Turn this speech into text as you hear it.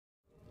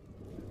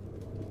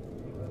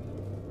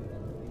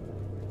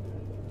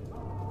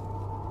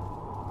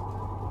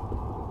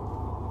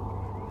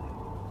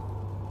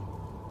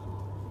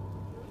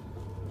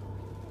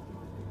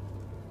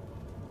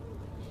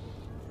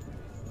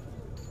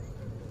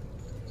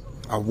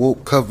I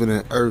woke covered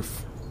in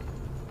earth,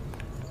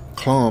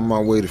 clawing my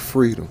way to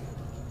freedom.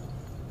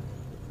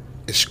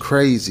 It's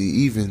crazy,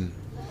 even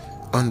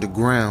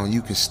underground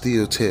you can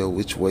still tell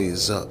which way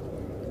is up.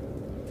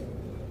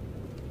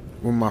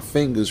 When my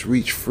fingers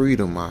reached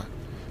freedom, I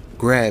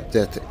grabbed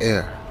at the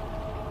air.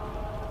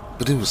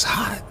 But it was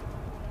hot.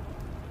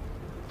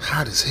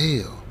 Hot as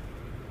hell.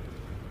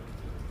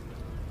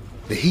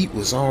 The heat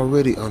was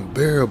already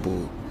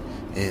unbearable,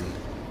 and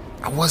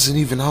I wasn't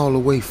even all the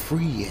way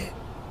free yet.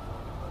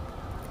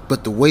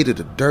 But the weight of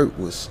the dirt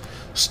was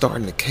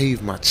starting to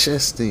cave my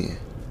chest in,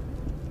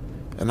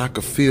 and I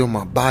could feel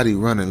my body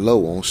running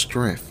low on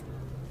strength.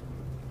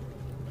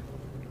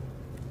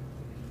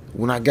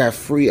 When I got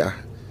free,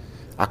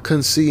 I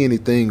couldn't see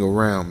anything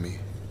around me.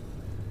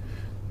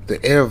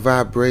 The air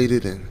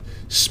vibrated and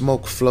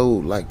smoke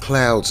flowed like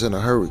clouds in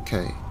a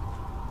hurricane.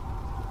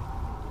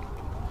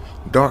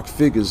 Dark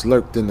figures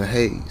lurked in the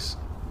haze.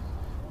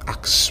 I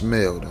could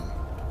smell them.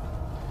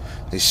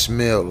 They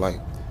smelled like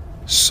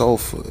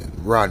sulfur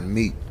and rotten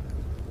meat.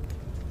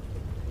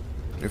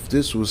 If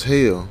this was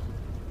hell,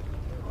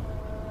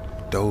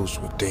 those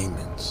were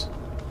demons.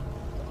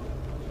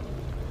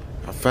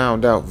 I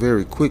found out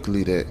very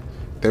quickly that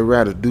they'd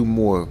rather do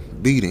more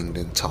beating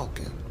than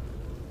talking.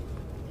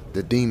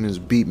 The demons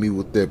beat me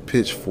with their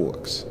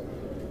pitchforks,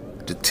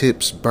 the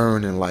tips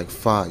burning like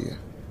fire.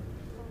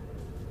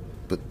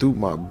 But through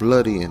my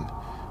bloody and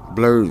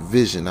blurred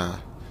vision, I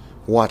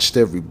watched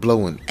every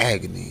blow in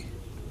agony.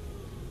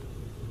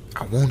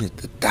 I wanted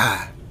to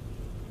die,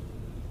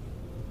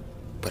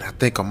 but I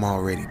think I'm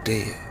already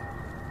dead.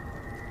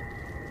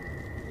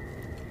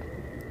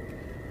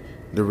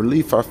 The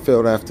relief I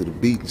felt after the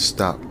beating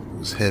stopped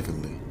was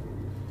heavenly.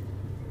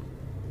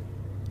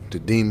 The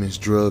demons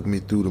dragged me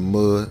through the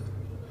mud,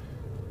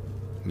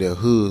 their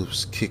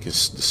hooves kicking the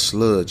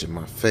sludge in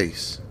my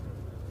face.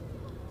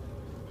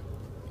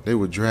 They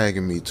were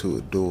dragging me to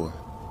a door.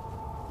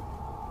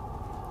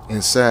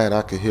 Inside,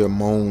 I could hear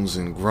moans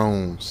and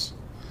groans,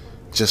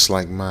 just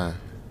like mine.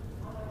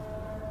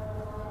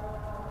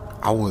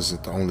 I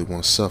wasn't the only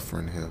one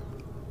suffering here.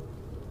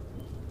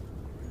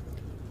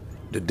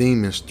 The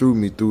demons threw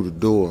me through the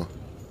door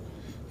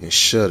and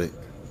shut it,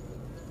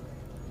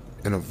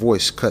 and a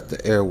voice cut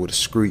the air with a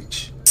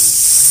screech.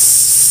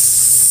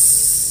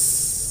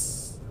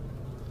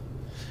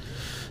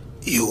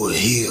 You will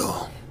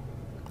heal,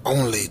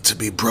 only to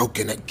be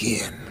broken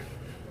again.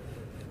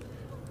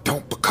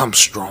 Don't become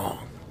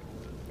strong.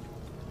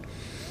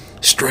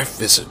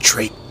 Strength is a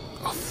trait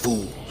of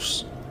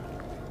fools.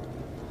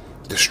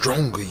 The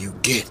stronger you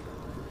get,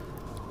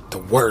 the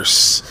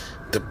worse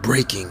the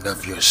breaking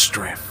of your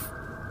strength.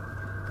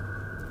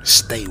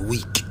 Stay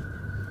weak,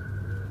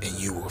 and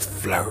you will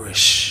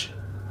flourish.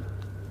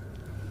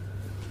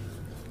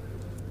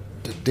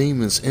 The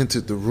demons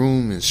entered the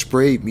room and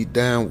sprayed me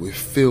down with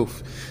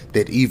filth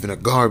that even a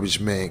garbage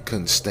man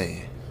couldn't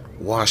stand,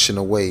 washing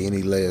away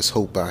any last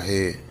hope I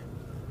had.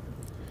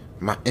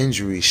 My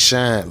injuries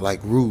shined like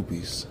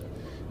rubies,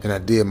 and I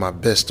did my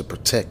best to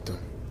protect them.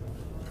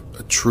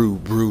 A true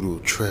brutal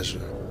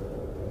treasure.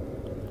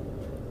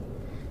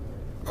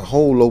 A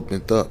hole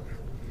opened up,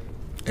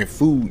 and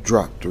food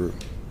dropped through.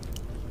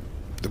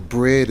 The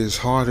bread is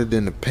harder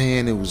than the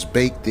pan it was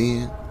baked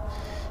in,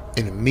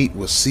 and the meat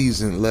was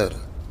seasoned leather.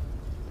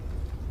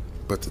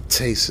 But the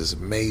taste is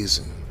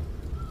amazing.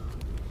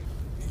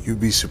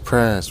 You'd be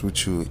surprised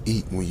what you'll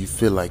eat when you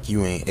feel like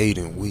you ain't ate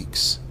in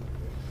weeks.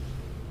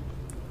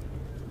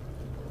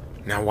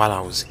 Now, while I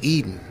was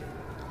eating,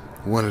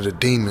 one of the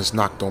demons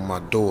knocked on my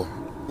door.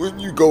 When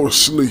you go to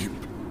sleep,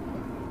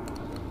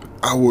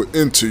 I will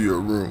enter your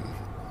room.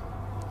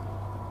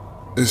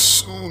 As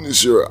soon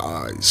as your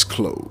eyes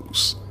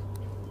close,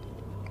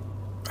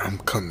 I'm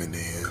coming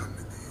in.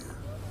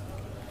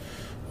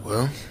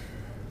 Well,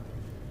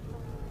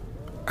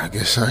 I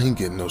guess I ain't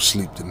getting no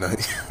sleep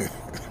tonight.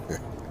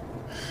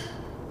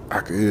 I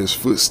could hear his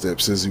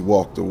footsteps as he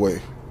walked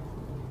away.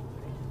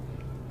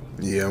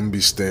 Yeah, I'm gonna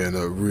be staying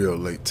up real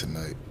late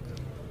tonight.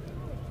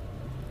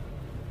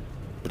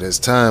 But as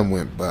time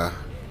went by,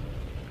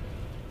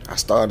 I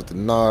started to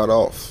nod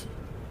off.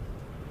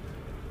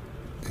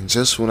 And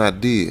just when I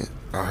did,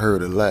 I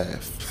heard a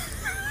laugh.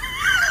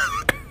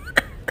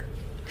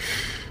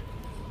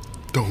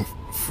 Don't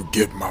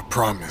forget my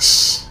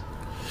promise.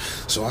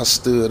 So I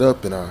stood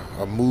up and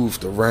I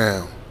moved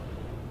around,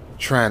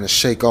 trying to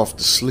shake off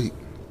the sleep.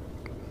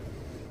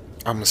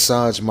 I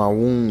massaged my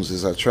wounds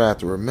as I tried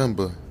to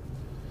remember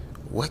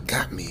what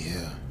got me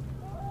here.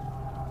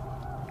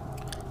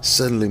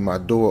 Suddenly my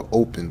door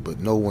opened, but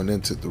no one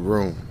entered the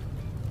room.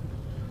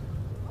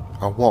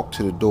 I walked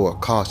to the door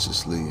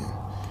cautiously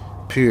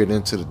and peered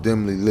into the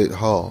dimly lit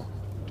hall.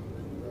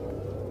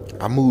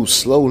 I moved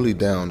slowly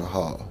down the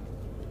hall,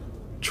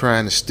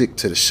 trying to stick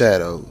to the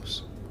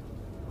shadows.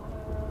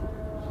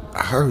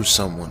 I heard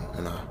someone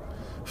and I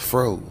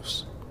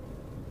froze.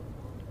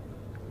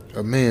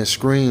 A man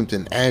screamed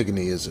in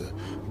agony as a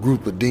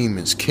group of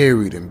demons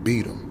carried and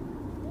beat him.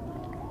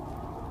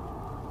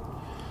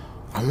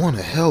 I want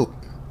to help.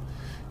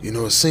 You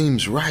know, it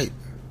seems right.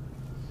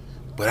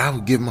 but I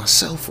would give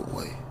myself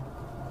away.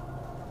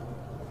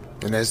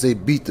 And as they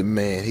beat the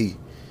man, he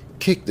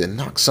kicked and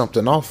knocked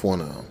something off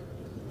one of them.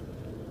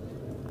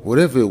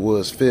 Whatever it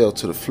was fell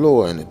to the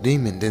floor, and the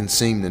demon didn't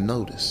seem to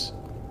notice.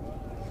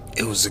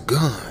 It was a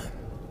gun.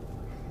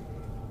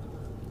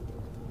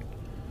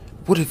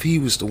 What if he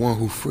was the one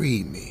who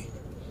freed me?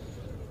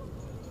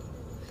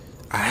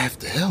 I have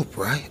to help,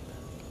 right?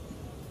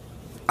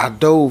 I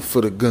dove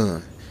for the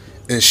gun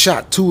and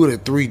shot 2 of the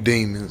 3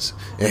 demons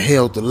and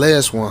held the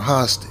last one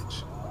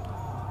hostage.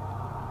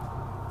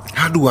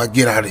 How do I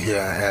get out of here?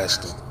 I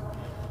asked him.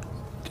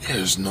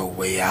 There's no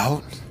way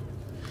out.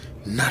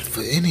 Not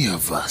for any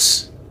of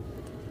us.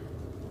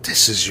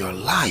 This is your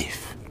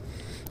life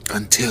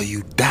until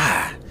you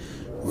die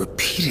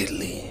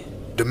repeatedly.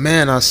 The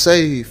man I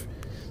saved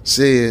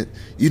said,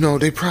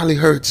 they probably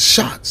heard the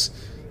shots.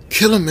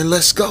 Kill him and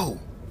let's go.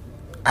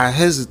 I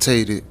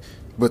hesitated,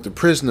 but the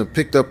prisoner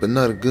picked up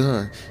another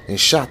gun and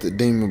shot the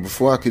demon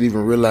before I could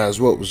even realize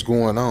what was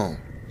going on.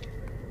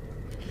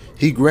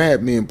 He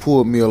grabbed me and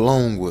pulled me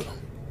along with him.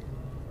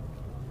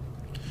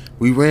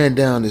 We ran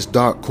down this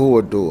dark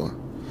corridor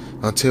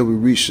until we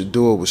reached a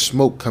door with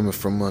smoke coming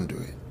from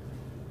under it.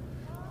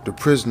 The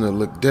prisoner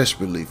looked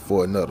desperately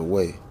for another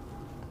way,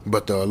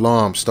 but the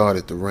alarm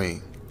started to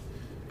ring,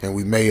 and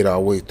we made our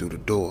way through the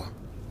door.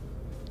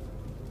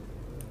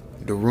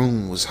 The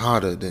room was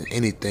hotter than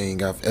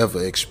anything I've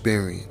ever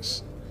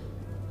experienced.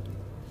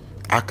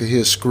 I could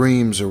hear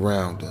screams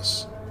around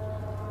us,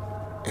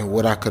 and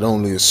what I could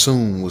only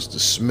assume was the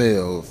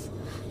smell of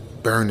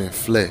burning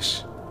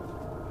flesh.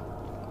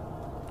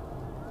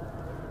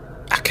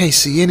 I can't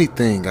see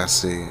anything, I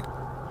said.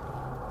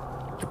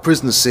 The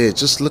prisoner said,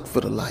 just look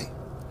for the light.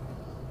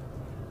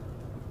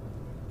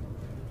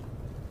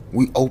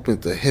 We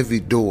opened the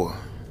heavy door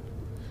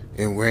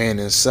and ran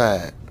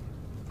inside.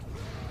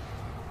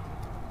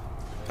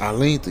 I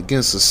leaned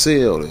against a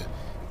cell to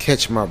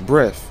catch my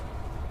breath,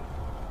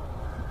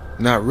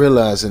 not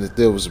realizing that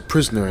there was a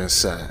prisoner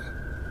inside.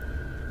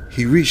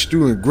 He reached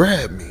through and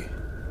grabbed me.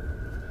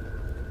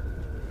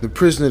 The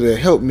prisoner that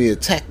helped me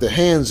attacked the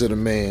hands of the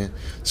man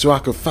so I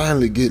could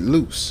finally get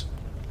loose.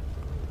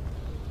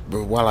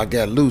 But while I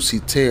got loose, he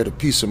teared a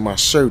piece of my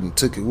shirt and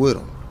took it with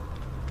him.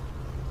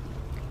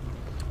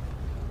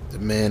 The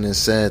man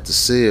inside the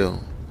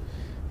cell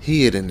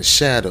hid in the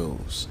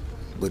shadows,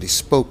 but he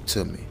spoke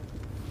to me.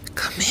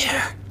 Come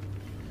here.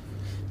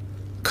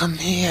 Come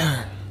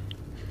here.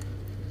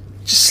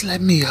 Just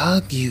let me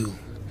hug you.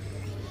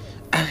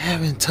 I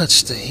haven't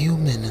touched a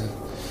human in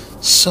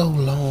so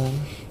long.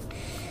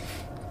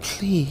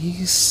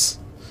 Please.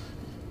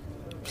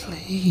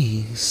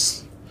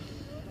 Please.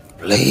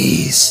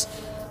 Please.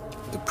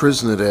 The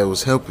prisoner that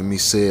was helping me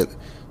said,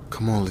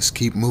 come on, let's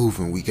keep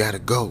moving. We gotta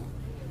go.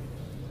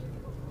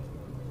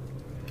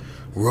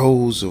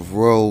 Rows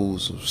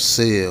of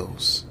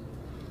cells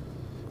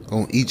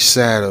on each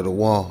side of the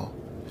wall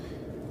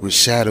with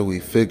shadowy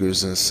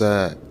figures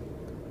inside.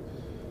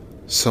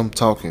 Some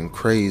talking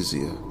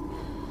crazier,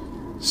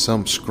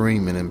 some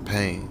screaming in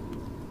pain.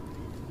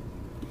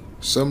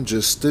 Some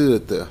just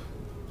stood there,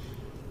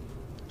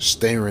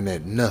 staring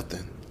at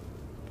nothing.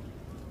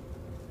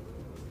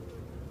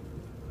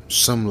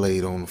 Some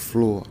laid on the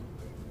floor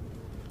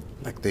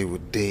like they were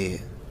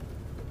dead,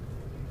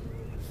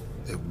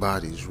 their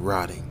bodies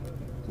rotting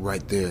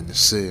right there in the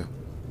cell.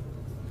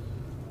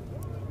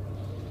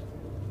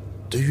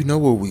 Do you know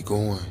where we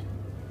going?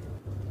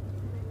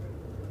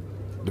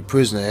 The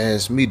prisoner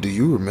asked me, do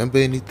you remember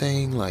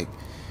anything? Like,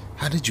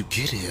 how did you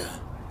get here?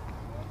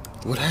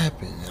 What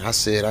happened? And I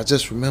said, I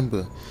just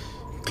remember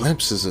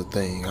glimpses of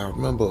things. I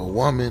remember a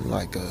woman,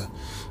 like a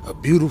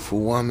beautiful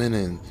woman,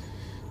 and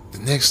the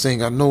next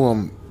thing I know,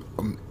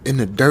 I'm in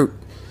the dirt,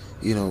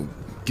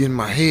 getting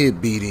my head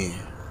beat in.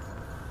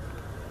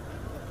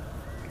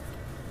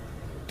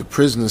 The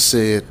prisoner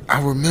said,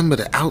 I remember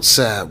the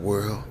outside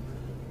world.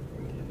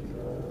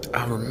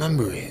 I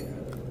remember it.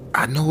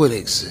 I know it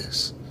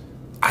exists.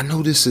 I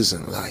know this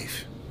isn't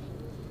life.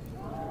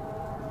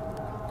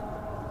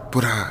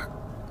 But I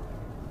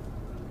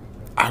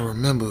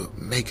remember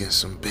making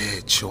some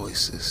bad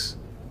choices.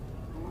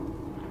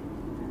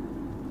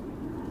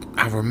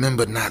 I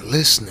remember not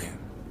listening.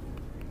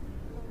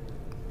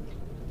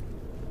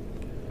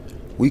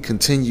 We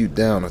continued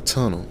down a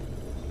tunnel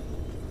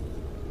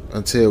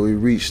until we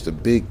reached a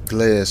big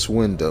glass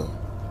window.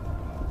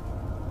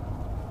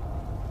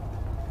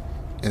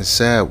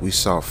 Inside we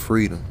saw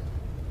freedom.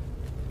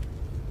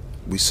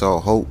 We saw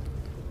hope.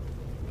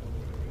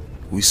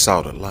 We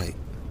saw the light.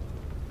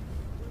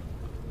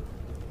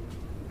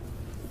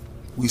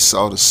 We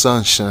saw the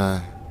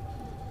sunshine.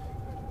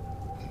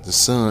 The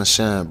sun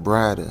shined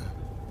brighter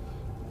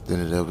than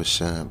it ever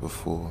shined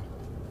before.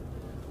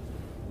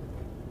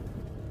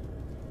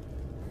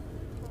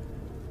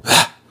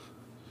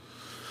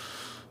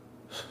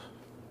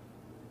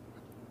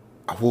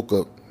 I woke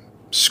up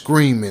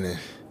screaming and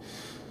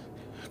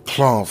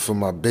clawing for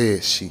my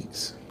bed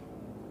sheets.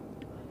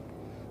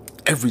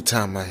 Every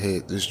time I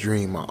had this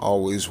dream, I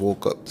always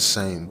woke up the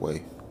same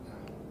way.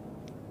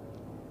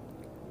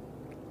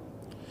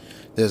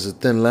 There's a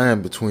thin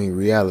line between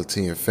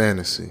reality and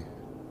fantasy.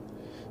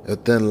 A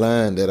thin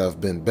line that I've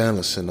been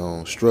balancing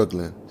on,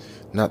 struggling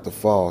not to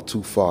fall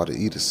too far to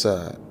either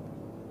side.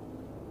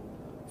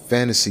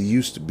 Fantasy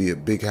used to be a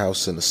big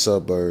house in the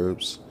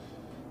suburbs,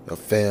 a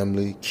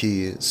family,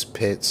 kids,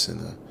 pets,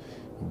 and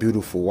a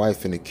beautiful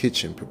wife in the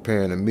kitchen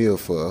preparing a meal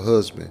for her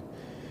husband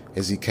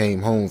as he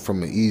came home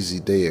from an easy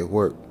day at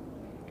work.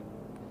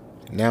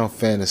 Now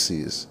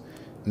fantasy is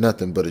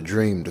nothing but a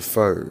dream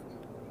deferred.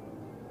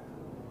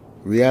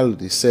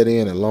 Reality set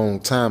in a long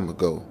time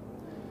ago,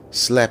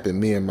 slapping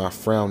me in my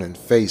frowning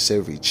face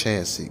every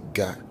chance it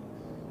got.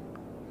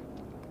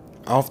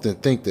 I often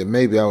think that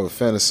maybe I would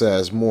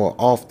fantasize more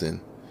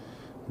often,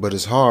 but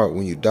it's hard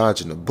when you're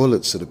dodging the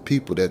bullets of the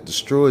people that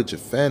destroyed your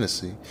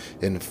fantasy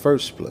in the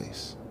first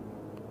place.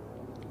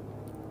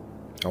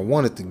 I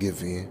wanted to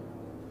give in,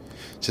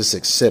 just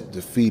accept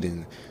defeat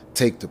and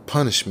take the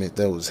punishment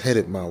that was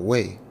headed my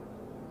way.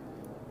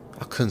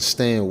 I couldn't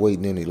stand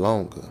waiting any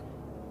longer.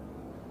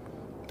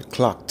 The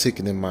clock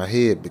ticking in my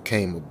head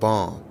became a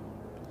bomb,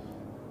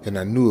 and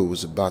I knew it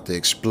was about to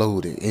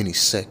explode at any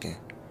second.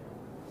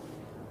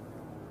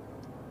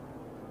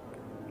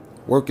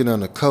 Working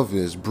undercover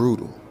is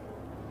brutal.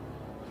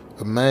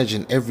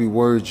 Imagine every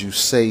word you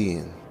say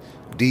and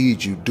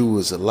deed you do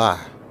is a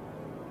lie.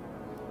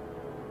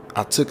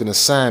 I took an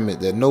assignment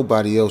that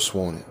nobody else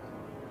wanted,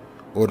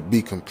 or to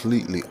be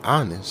completely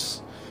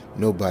honest,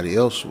 nobody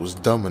else was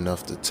dumb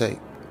enough to take.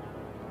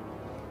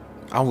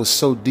 I was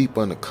so deep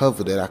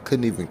undercover that I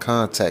couldn't even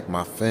contact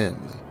my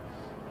family.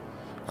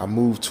 I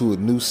moved to a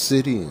new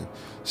city and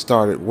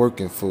started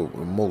working for the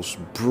most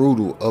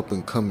brutal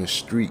up-and-coming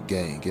street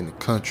gang in the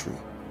country.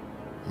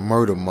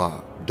 Murder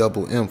Mob,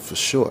 Double M for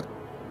short.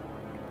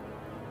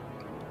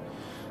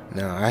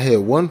 Now, I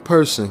had one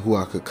person who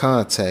I could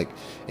contact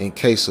in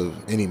case of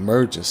an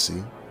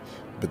emergency,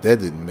 but that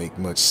didn't make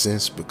much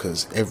sense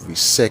because every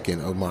second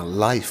of my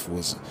life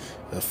was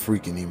a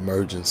freaking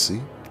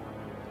emergency.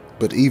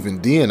 But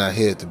even then I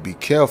had to be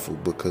careful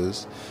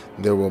because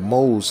there were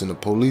moles in the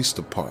police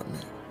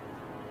department.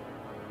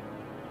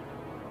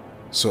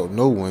 So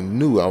no one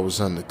knew I was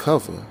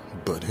undercover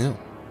but him.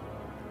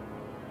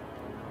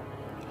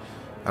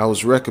 I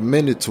was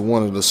recommended to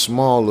one of the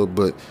smaller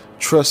but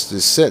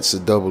trusted sets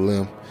of Double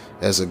M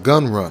as a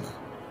gun runner.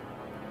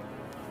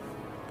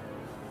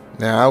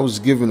 Now, I was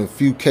given a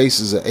few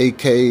cases of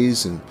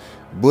AKs and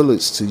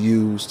bullets to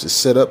use to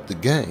set up the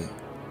game.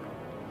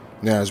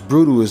 Now, as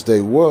brutal as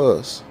they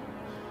were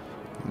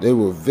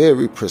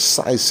very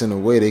precise in the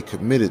way they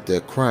committed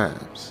their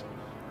crimes,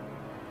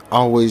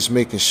 always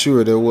making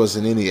sure there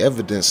wasn't any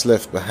evidence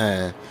left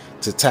behind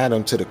to tie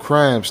them to the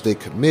crimes they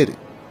committed.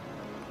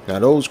 Now,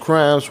 those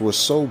crimes were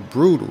so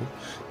brutal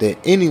that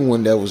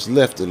anyone that was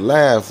left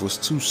alive was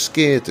too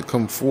scared to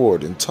come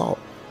forward and talk.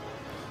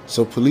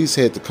 So police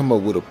had to come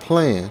up with a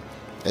plan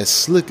as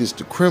slick as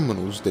the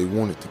criminals they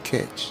wanted to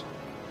catch.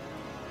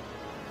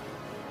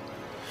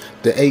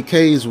 The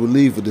AKs would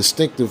leave a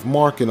distinctive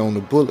marking on the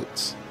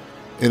bullets,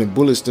 and the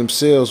bullets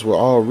themselves were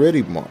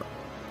already marked.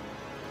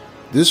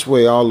 This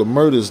way, all the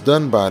murders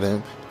done by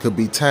them could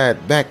be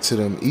tied back to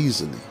them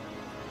easily.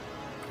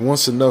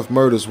 Once enough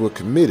murders were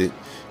committed,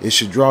 it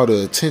should draw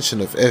the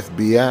attention of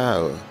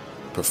FBI or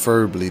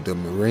preferably the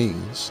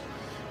Marines,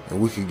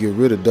 and we could get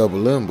rid of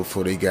Double M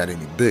before they got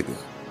any bigger.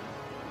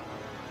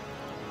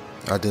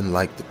 I didn't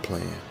like the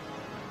plan.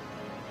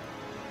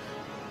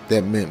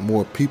 That meant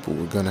more people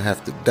were gonna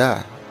have to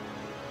die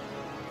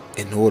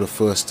in order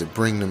for us to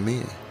bring them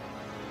in.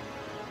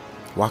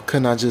 Why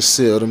couldn't I just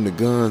sell them the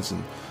guns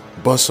and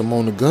bust them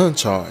on the gun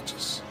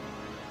charges?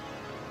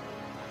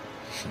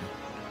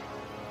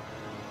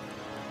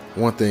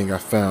 One thing I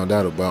found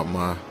out about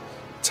my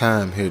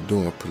time here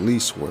doing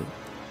police work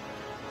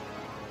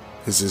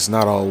is it's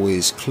not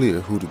always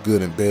clear who the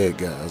good and bad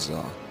guys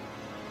are.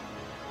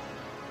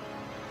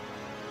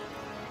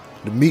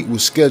 The meet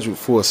was scheduled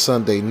for a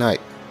Sunday night,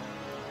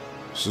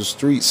 so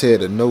streets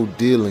had a no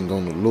dealing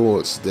on the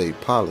Lord's Day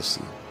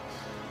policy,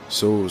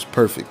 so it was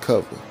perfect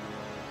cover.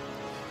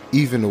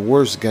 Even the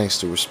worst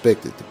gangster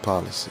respected the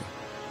policy.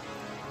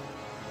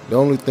 The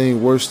only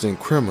thing worse than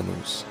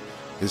criminals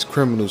is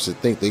criminals that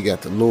think they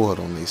got the Lord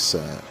on their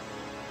side.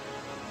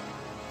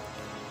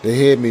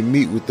 They had me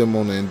meet with them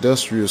on the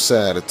industrial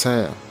side of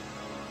town,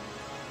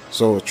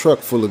 so a truck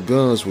full of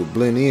guns would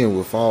blend in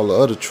with all the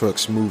other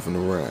trucks moving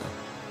around.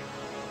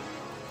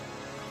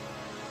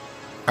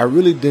 I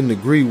really didn't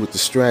agree with the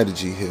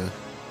strategy here.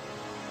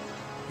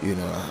 You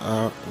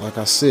know, like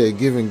I said,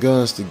 giving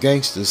guns to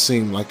gangsters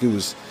seemed like it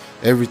was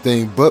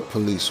everything but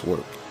police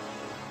work.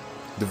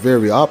 The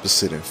very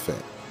opposite, in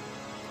fact.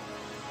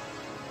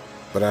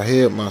 But I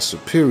had my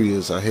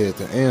superiors I had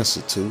to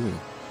answer to, and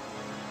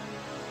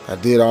I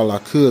did all I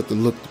could to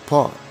look the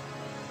part,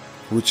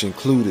 which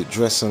included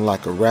dressing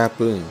like a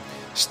rapper and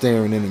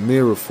staring in the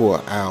mirror for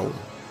an hour,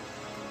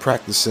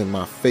 practicing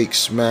my fake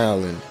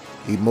smile and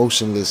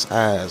emotionless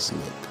eyes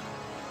look.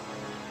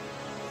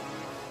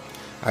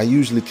 I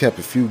usually kept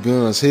a few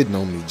guns hidden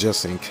on me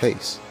just in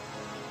case.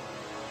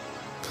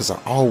 because I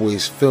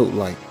always felt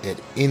like at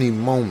any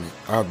moment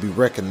I'd be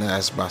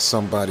recognized by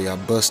somebody I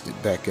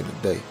busted back in the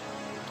day,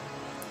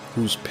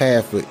 whose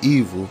path of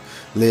evil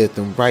led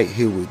them right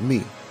here with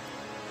me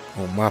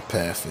on my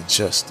path of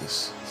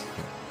justice.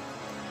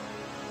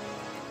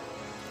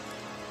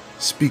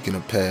 Speaking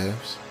of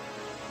paths,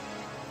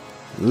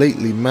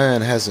 lately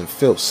mine hasn't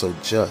felt so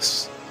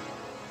just.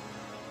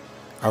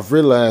 I've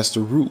realized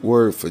the root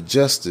word for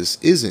justice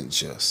isn't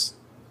just,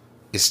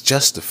 it's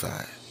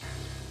justified.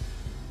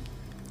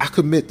 I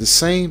commit the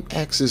same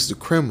acts as the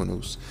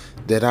criminals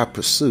that I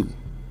pursue.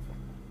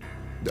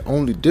 The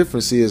only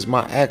difference is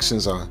my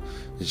actions are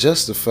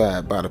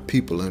justified by the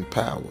people in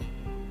power.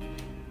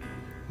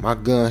 My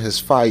gun has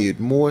fired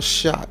more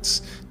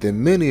shots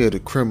than many of the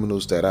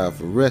criminals that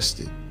I've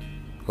arrested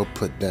or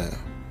put down.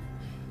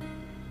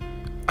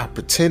 I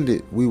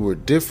pretended we were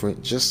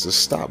different just to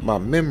stop my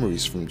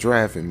memories from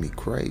driving me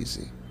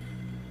crazy.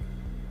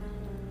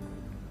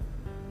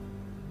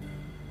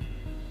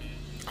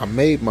 I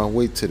made my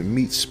way to the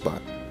meat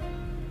spot,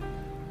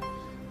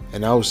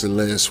 and I was the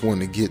last one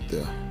to get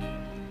there.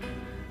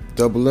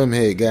 Double M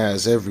had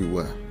guys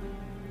everywhere.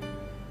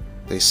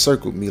 They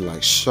circled me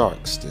like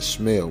sharks that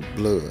smelled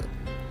blood,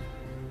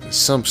 and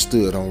some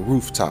stood on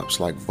rooftops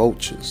like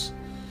vultures,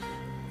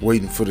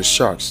 waiting for the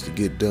sharks to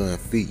get done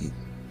feeding.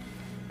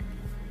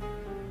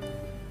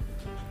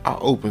 I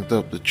opened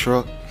up the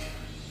truck,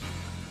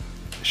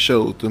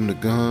 showed them the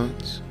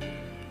guns.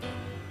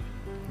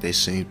 They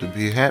seemed to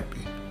be happy.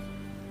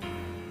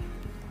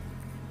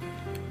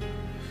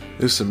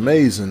 It's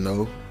amazing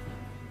though,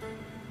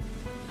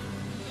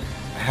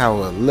 how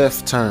a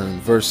left turn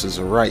versus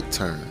a right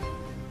turn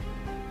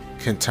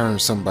can turn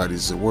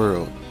somebody's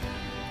world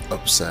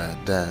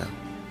upside down.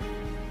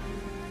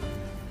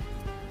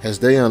 As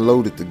they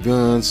unloaded the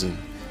guns and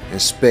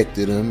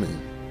inspected them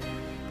and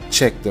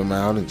checked them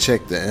out and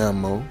checked the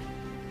ammo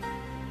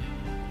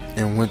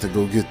and went to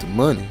go get the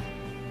money,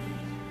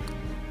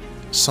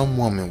 some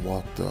woman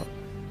walked up.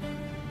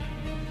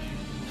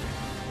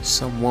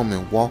 Some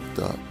woman walked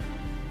up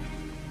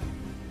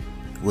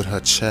with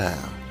her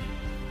child.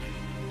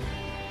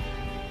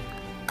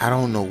 I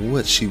don't know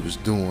what she was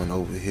doing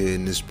over here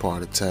in this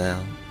part of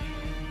town.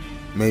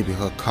 Maybe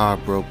her car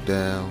broke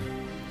down.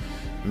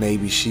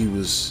 Maybe she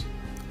was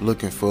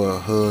looking for her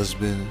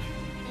husband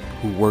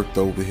who worked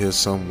over here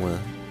somewhere.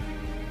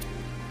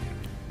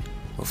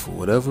 But for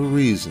whatever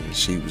reason,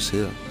 she was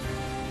here.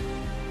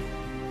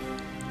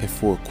 And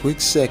for a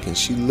quick second,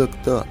 she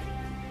looked up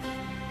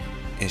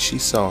and she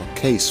saw a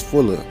case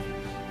full of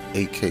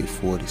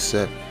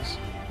AK-47s.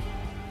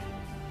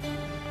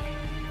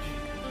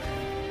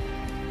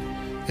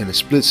 In a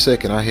split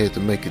second, I had to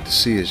make a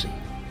decision.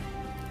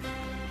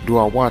 Do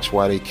I watch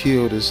while they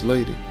kill this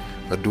lady,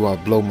 or do I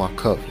blow my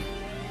cover?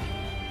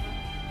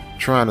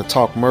 Trying to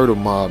talk Murder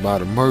Mob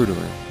out of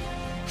murdering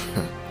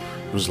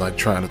was like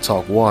trying to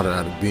talk water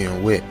out of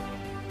being wet.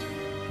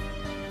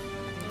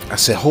 I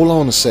said, hold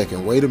on a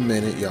second, wait a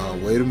minute, y'all,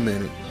 wait a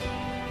minute.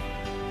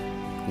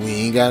 We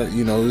ain't got it,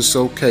 it's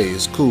okay,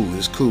 it's cool,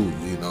 it's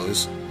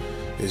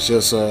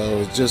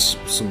just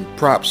some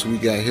props we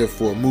got here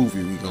for a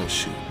movie we gonna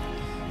shoot.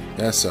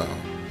 That's all.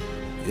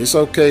 It's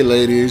okay,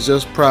 lady. It's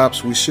just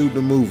props. We shoot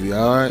the movie,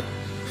 all right?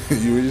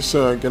 You and your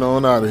son get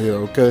on out of here,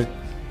 okay?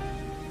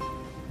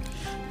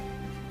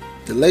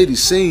 The lady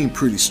seemed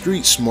pretty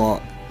street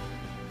smart,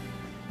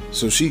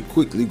 so she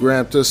quickly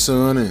grabbed her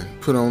son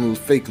and put on a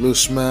fake little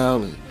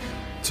smile and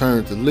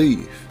turned to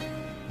leave.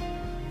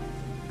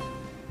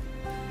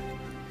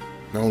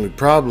 The only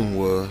problem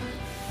was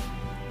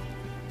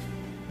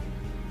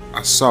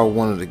I saw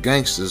one of the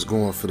gangsters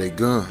going for their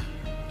gun.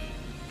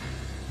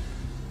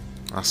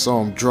 I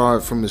saw him draw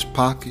it from his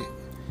pocket.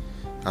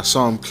 I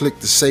saw him click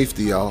the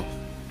safety off.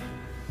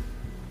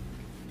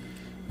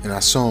 And I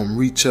saw him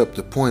reach up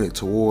to point it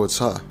towards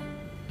her.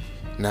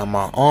 Now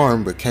my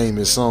arm became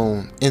its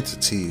own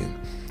entity and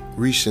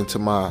reached into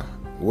my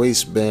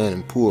waistband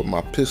and pulled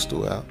my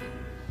pistol out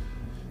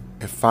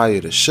and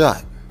fired a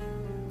shot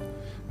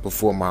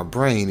before my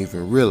brain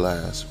even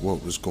realized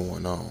what was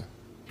going on.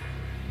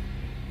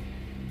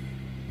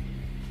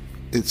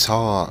 It's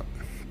hard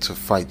to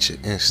fight your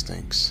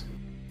instincts.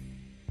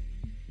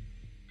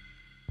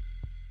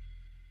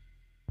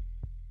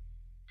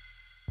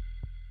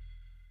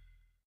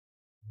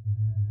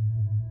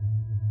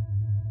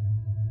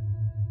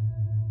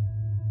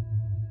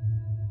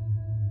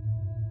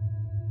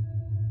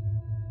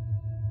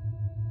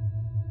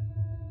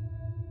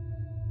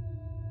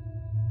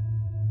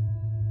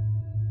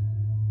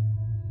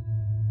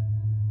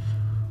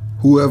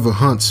 Whoever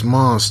hunts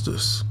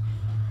monsters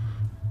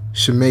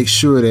should make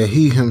sure that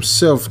he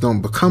himself don't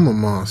become a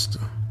monster.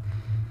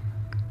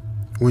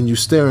 When you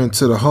stare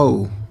into the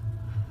hole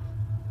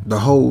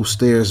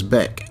stares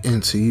back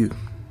into you.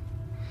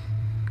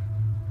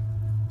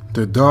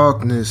 The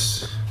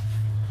darkness,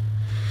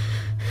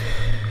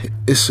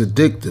 it's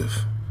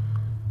addictive.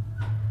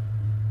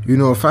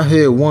 If I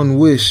had one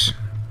wish,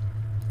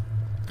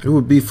 it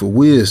would be for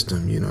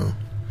wisdom,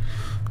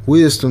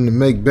 Wisdom to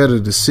make better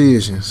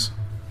decisions.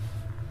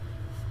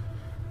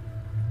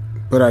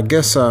 But I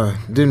guess I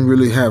didn't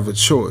really have a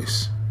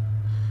choice.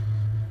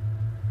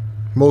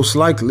 Most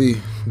likely,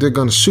 they're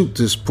gonna shoot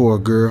this poor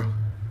girl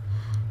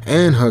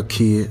and her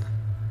kid,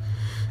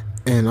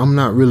 and I'm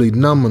not really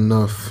numb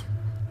enough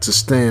to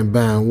stand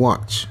by and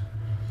watch.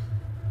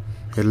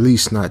 At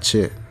least not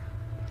yet.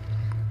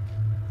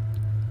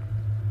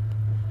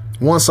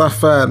 Once I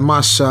fired my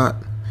shot,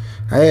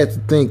 I had to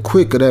think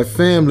quick, or that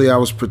family I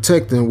was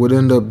protecting would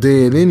end up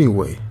dead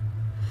anyway.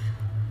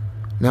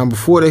 Now,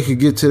 before they could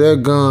get to their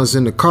guns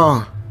in the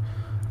car,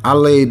 I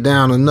laid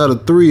down another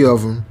 3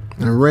 of them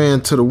and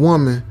ran to the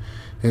woman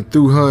and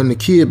threw her and the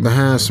kid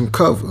behind some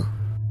cover.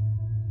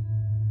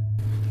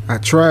 I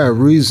tried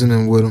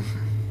reasoning with them.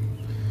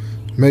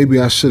 Maybe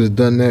I should have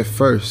done that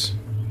first.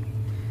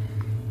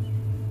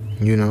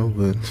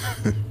 But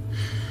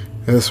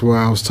that's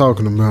why I was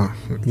talking about,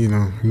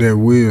 their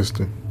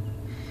wisdom.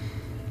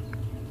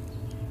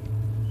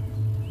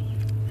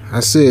 I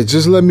said,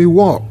 just let me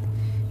walk.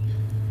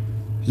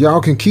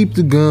 Y'all can keep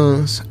the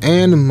guns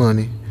and the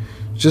money.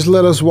 Just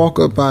let us walk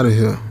up out of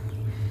here.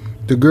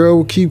 The girl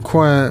will keep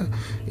quiet,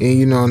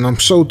 and I'm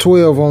sure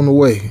 12 on the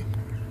way.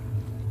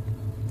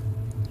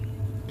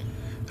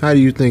 How do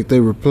you think they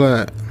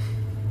replied?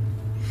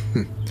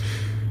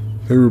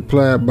 They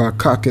replied by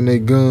cocking their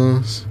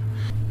guns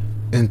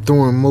and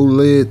throwing more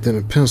lead than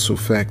a pencil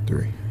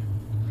factory.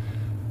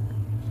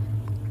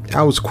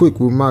 I was quick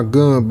with my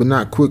gun, but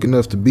not quick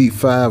enough to beat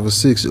 5 or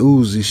 6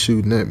 Uzis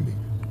shooting at me.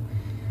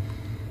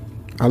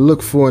 I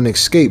looked for an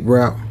escape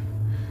route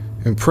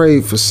and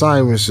prayed for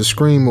sirens to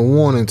scream a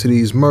warning to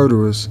these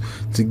murderers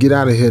to get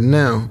out of here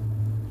now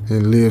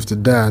and live to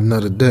die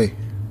another day.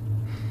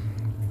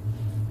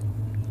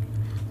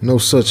 No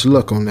such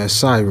luck on that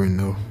siren,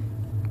 though.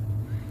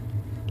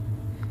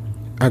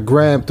 I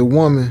grabbed the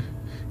woman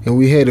and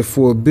we headed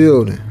for a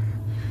building,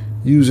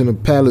 using the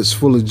pallets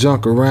full of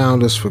junk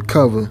around us for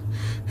cover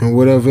and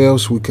whatever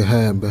else we could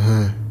hide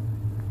behind.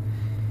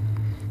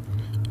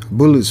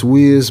 Bullets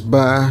whizzed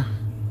by.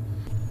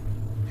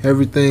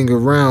 Everything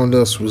around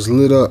us was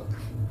lit up.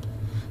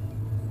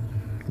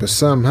 But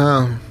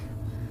somehow,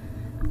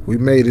 we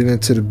made it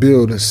into the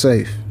building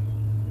safe.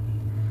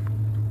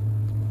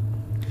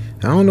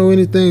 I don't know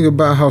anything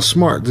about how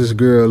smart this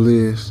girl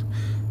is,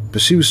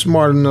 but she was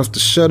smart enough to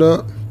shut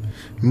up,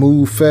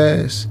 move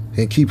fast,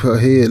 and keep her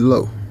head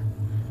low.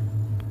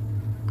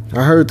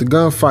 I heard the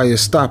gunfire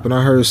stop and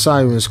I heard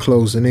sirens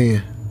closing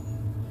in.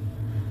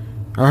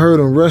 I heard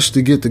them rush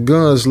to get the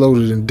guns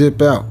loaded and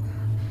dip out.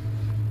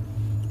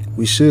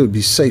 We should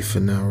be safe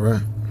for now,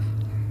 right?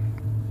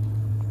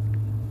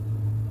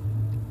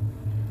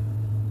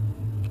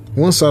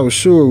 Once I was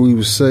sure we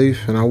were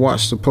safe and I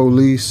watched the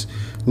police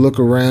look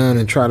around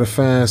and try to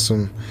find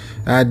some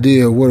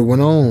idea of what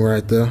went on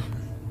right there,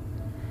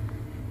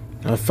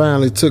 I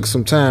finally took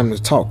some time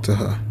to talk to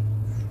her.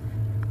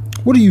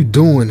 What are you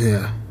doing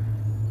here?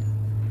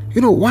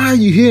 Why are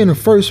you here in the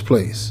first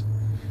place?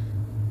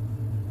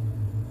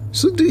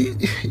 So you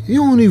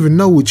don't even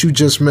know what you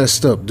just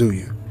messed up, do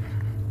you?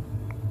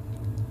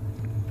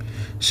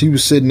 She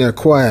was sitting there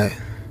quiet.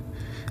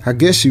 I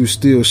guess she was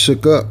still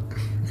shook up,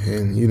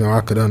 and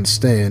I could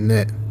understand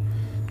that.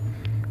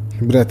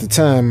 But at the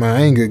time,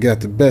 my anger got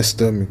the best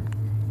of me.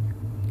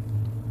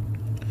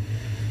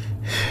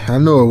 I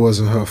know it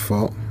wasn't her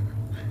fault.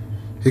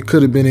 It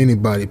could have been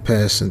anybody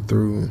passing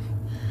through,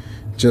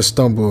 just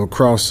stumbled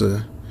across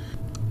a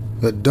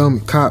dumb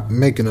cop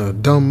making a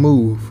dumb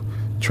move,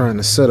 trying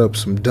to set up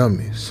some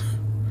dummies.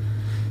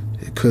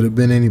 It could have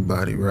been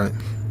anybody, right?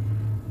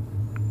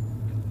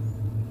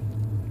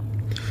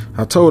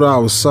 I told her I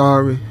was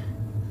sorry,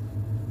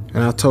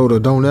 and I told her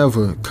don't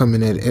ever come in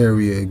that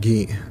area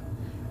again.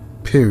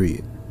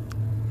 Period.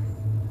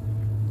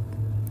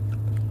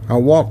 I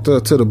walked her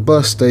to the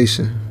bus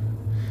station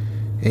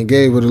and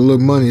gave her the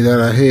little money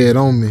that I had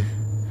on me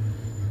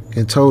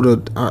and told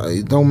her,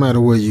 it don't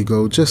matter where you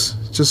go,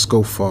 just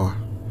go far.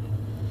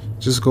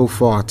 Just go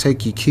far.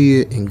 Take your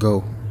kid and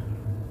go.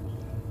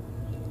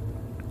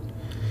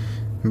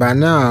 By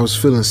now I was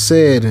feeling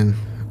sad and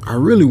I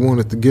really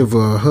wanted to give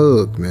her a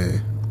hug,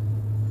 man.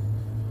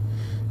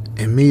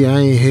 And me, I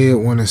ain't had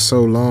one in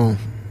so long.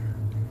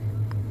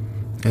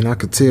 And I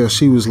could tell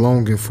she was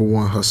longing for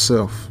one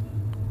herself.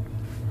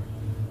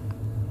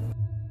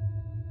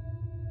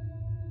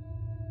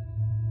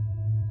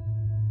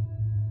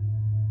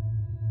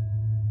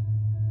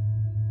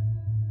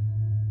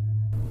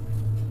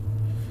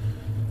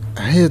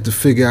 I had to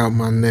figure out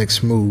my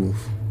next move.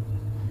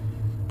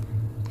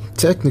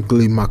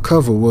 Technically, my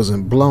cover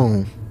wasn't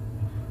blown,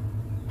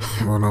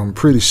 but I'm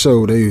pretty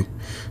sure they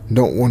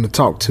don't want to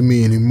talk to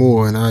me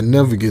anymore, and I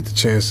never get the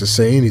chance to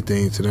say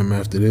anything to them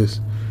after this.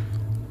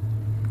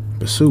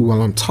 But shoot,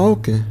 while I'm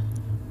talking,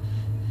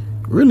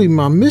 really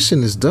my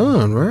mission is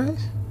done, right?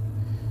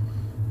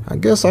 I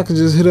guess I could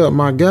just hit up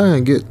my guy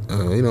and get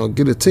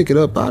a ticket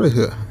up out of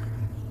here.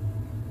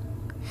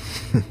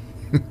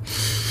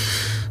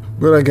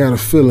 But I got a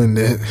feeling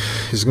that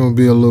it's going to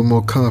be a little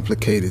more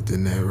complicated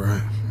than that,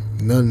 right?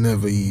 Nothing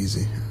ever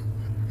easy,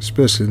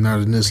 especially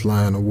not in this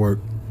line of work.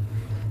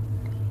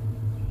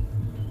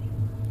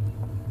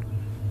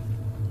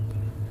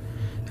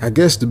 I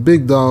guess the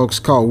big dogs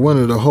caught wind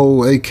of the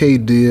whole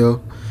AK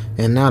deal,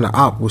 and now the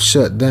op was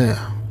shut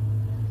down.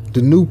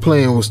 The new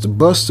plan was to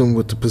bust them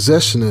with the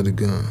possession of the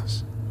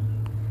guns.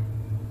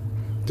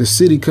 The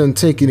city couldn't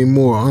take any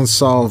more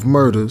unsolved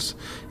murders,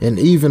 and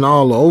even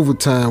all the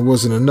overtime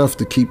wasn't enough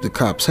to keep the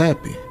cops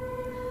happy.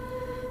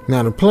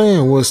 Now the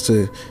plan was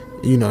to,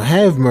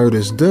 have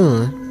murders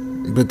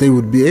done, but they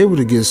would be able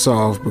to get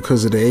solved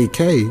because of the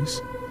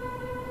AKs.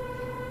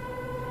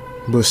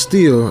 But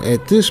still,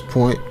 at this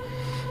point,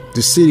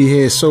 the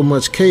city had so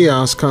much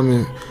chaos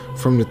coming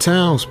from the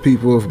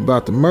townspeople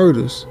about the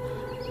murders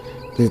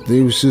that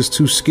they was just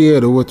too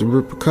scared of what the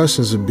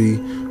repercussions would be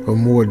of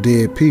more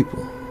dead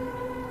people.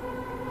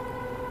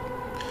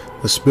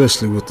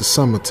 Especially with the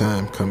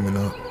summertime coming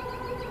up.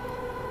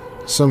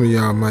 Some of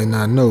y'all might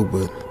not know,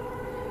 but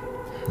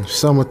in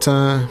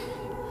summertime,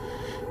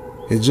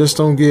 it just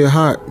don't get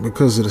hot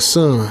because of the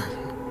sun.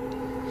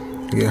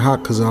 It get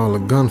hot because of all the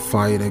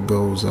gunfire that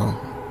goes on.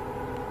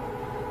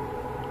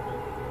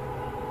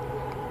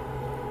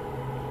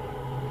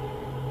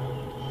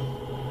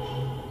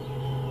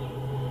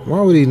 Why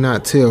would he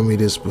not tell me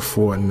this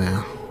before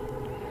now?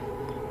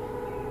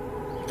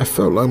 I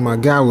felt like my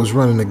guy was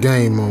running the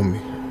game on me.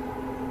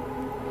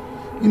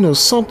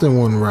 Something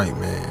wasn't right,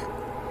 man.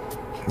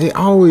 They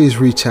always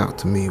reach out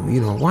to me.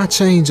 Why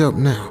change up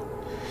now?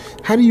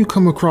 How do you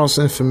come across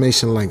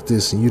information like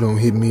this and you don't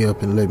hit me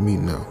up and let me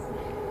know?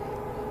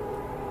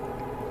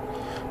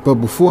 But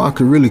before I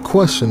could really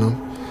question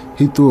him,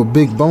 he threw a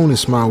big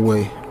bonus my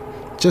way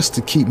just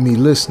to keep me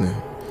listening,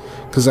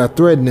 because I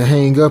threatened to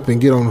hang up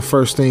and get on the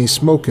first thing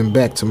smoking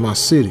back to my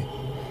city.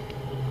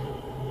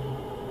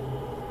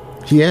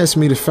 He asked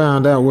me to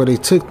find out where they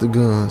took the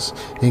guns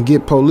and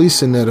get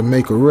police in there to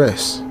make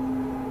arrests.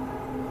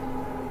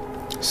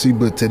 See,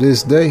 but to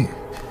this day,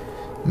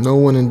 no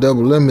one in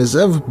Double M has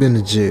ever been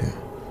to jail.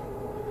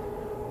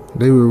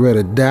 They would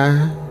rather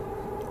die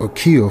or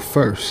kill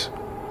first.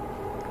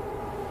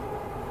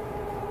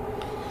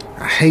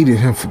 I hated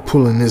him for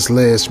pulling this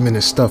last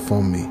minute stuff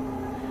on me,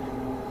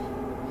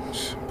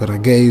 but I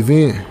gave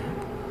in.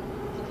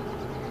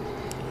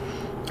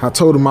 I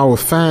told him I would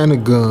find the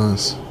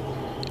guns,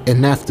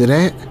 and after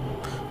that,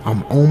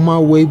 I'm on my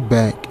way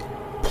back,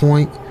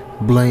 point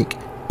blank,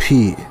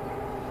 period.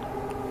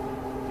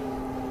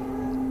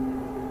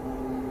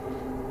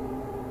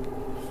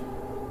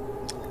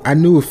 I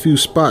knew a few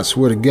spots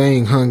where the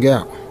gang hung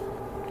out.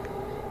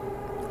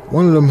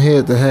 One of them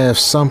had to have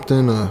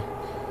something or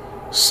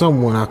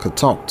someone I could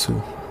talk to.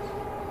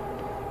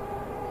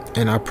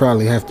 And I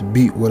probably have to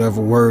beat whatever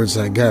words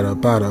I got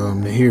up out of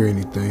them to hear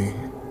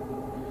anything.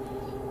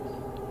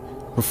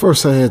 But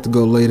first I had to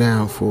go lay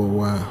down for a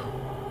while.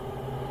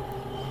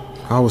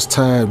 I was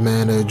tired,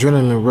 man. The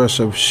adrenaline rush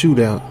of a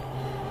shootout,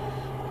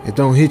 it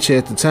don't hit you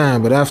at the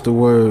time, but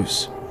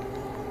afterwards,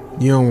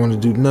 you don't want to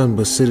do nothing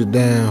but sit it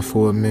down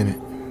for a minute.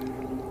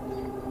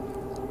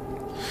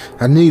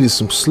 I needed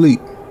some sleep.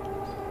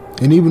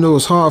 And even though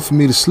it's hard for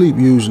me to sleep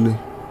usually,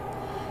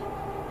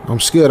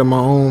 I'm scared of my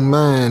own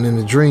mind and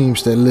the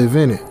dreams that live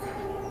in it.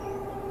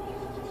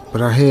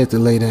 But I had to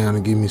lay down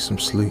and give me some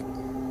sleep.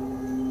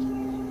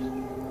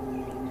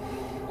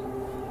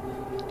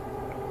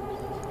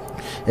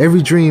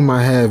 Every dream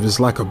I have is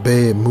like a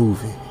bad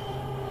movie.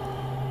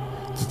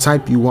 The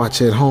type you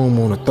watch at home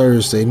on a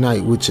Thursday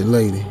night with your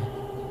lady.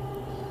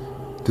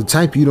 The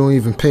type you don't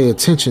even pay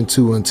attention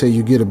to until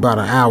you get about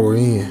an hour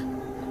in.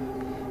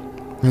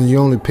 And you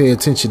only pay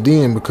attention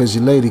then because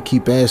your lady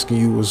keep asking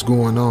you what's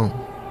going on.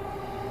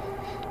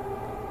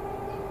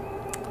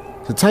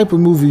 The type of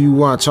movie you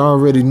watch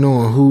already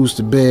knowing who's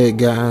the bad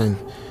guy and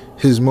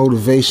his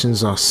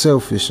motivations are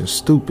selfish and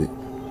stupid.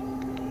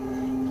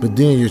 But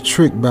then you're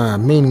tricked by a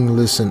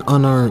meaningless and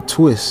unearned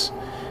twist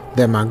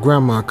that my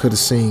grandma could have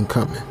seen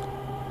coming.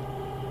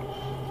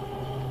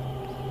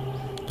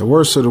 The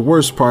worst of the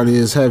worst part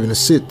is having to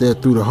sit there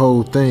through the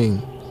whole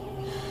thing,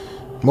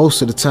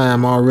 most of the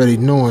time already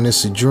knowing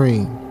it's a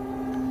dream,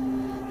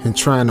 and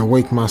trying to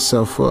wake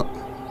myself up.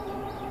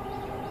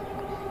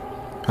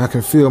 I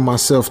can feel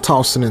myself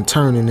tossing and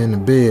turning in the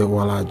bed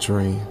while I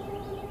dream.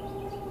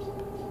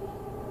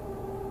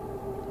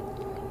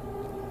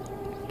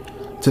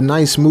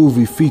 Tonight's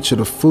movie featured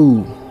a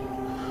fool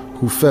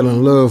who fell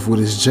in love with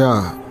his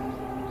job,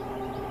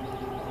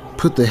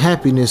 put the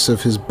happiness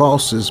of his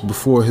bosses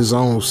before his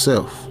own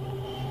self.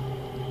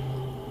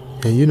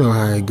 And you know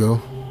how it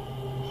go.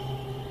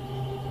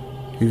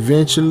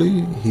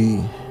 Eventually,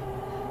 he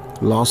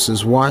lost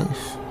his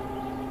wife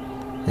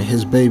and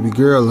his baby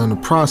girl in the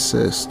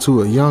process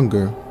to a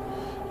younger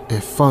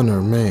and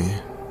funner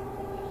man.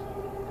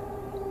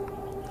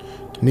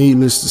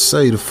 Needless to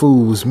say, the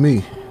fool was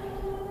me.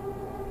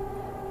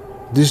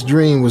 This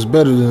dream was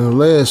better than the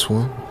last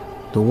one,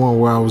 the one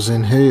where I was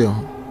in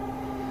hell.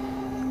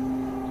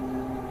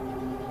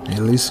 At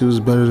least it was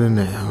better than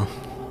that, huh?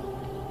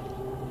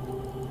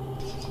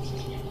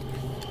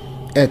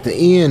 At the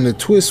end, the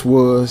twist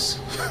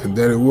was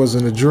that it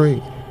wasn't a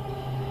dream.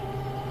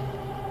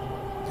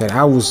 That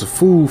I was a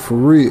fool for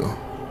real.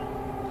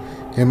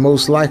 And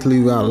most likely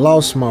I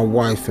lost my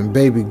wife and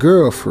baby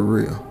girl for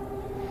real.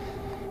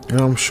 And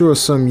I'm sure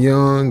some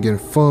young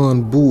and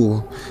fun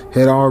bull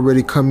had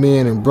already come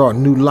in and brought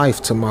new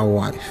life to my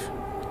wife.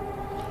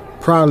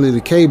 Probably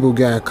the cable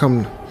guy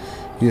come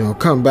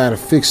by to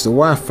fix the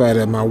Wi-Fi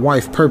that my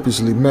wife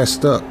purposely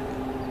messed up.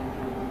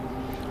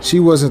 She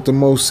wasn't the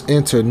most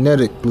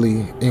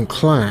internetically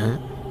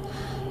inclined,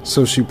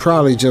 so she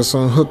probably just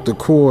unhooked the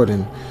cord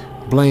and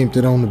blamed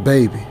it on the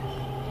baby.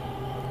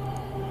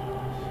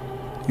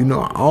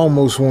 I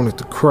almost wanted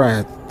to cry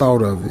at the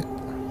thought of it.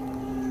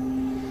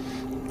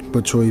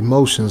 But your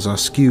emotions are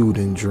skewed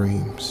in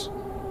dreams.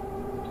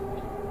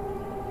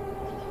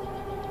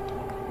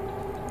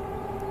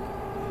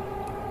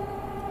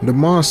 The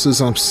monsters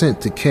I'm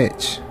sent to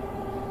catch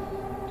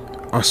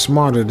are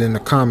smarter than the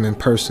common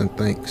person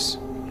thinks.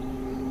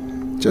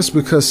 Just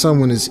because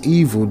someone is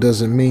evil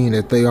doesn't mean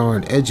that they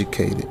aren't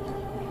educated.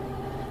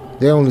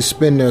 They only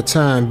spend their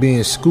time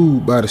being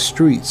schooled by the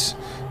streets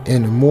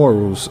and the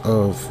morals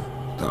of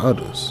the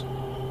others.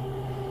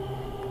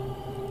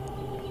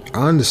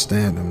 I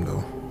understand them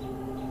though,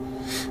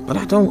 but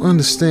I don't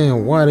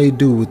understand why they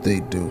do what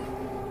they do.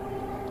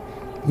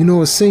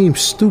 It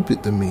seems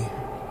stupid to me,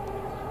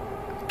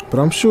 but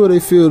I'm sure they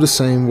feel the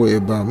same way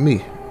about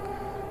me.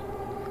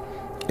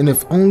 And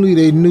if only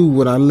they knew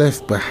what I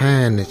left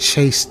behind to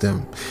chase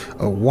them,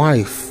 a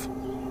wife,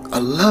 a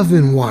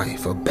loving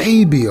wife, a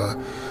baby,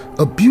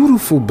 a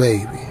beautiful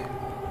baby.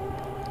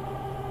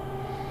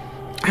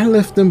 I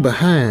left them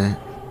behind,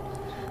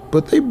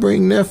 but they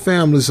bring their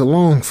families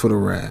along for the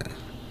ride.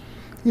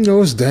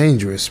 It's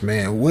dangerous,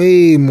 man,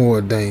 way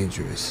more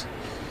dangerous.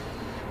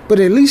 But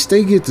at least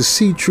they get to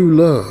see true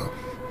love.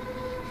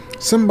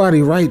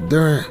 Somebody right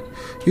there,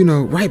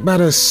 right by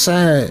their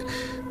side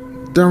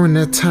during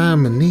their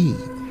time of need.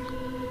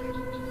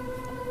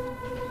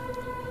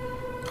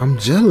 I'm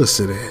jealous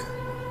of that.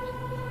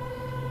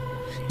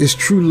 Is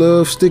true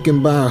love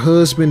sticking by a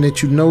husband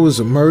that you know is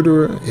a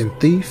murderer and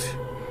thief?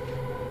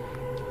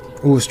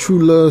 Or is true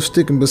love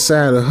sticking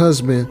beside a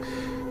husband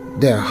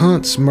that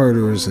hunts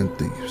murderers and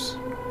thieves?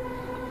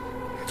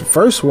 The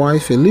first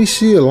wife, at least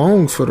she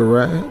along for the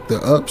ride, the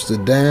ups, the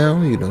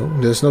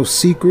down, there's no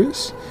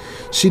secrets.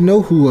 She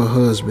know who her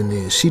husband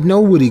is. She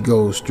know what he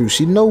goes through.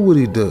 She know what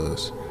he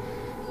does.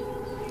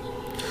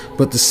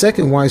 But the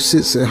second wife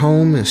sits at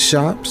home and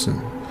shops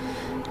and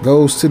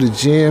goes to the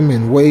gym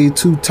in way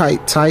too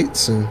tight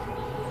tights and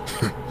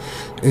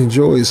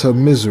enjoys her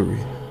misery.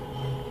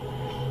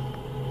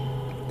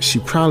 She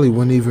probably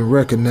wouldn't even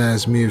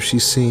recognize me if she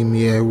seen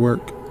me at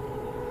work,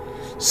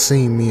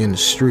 seen me in the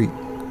street.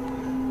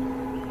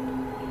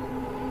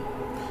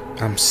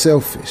 I'm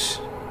selfish.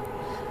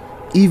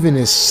 Even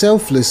as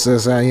selfless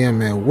as I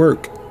am at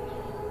work,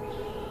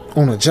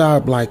 on a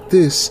job like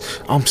this,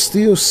 I'm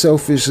still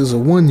selfish as a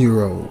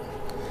 1-year-old.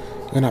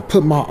 And I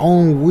put my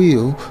own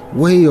will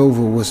way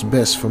over what's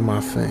best for my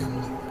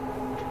family.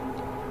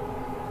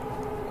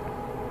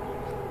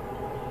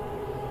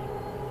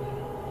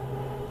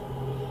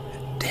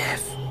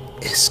 Death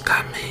is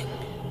coming.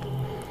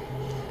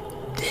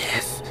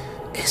 Death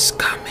is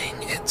coming.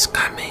 It's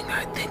coming.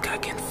 I think I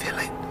can feel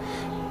it.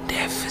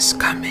 Death is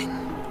coming.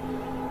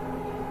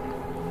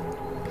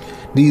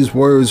 These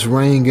words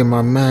rang in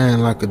my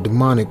mind like a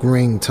demonic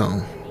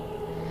ringtone.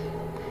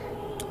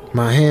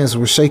 My hands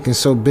were shaking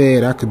so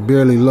bad I could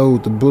barely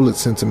load the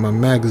bullets into my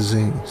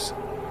magazines.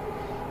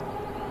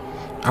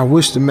 I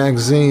wish the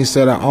magazines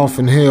that I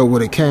often held were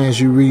the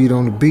kinds you read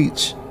on the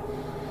beach,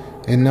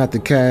 and not the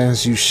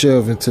kinds you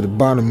shove into the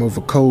bottom of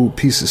a cold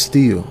piece of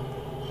steel,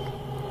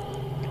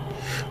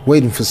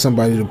 waiting for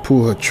somebody to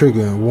pull her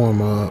trigger and warm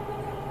her up.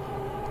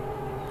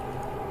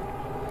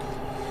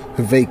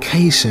 A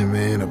vacation,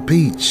 man, a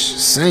beach,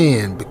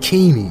 sand,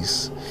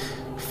 bikinis,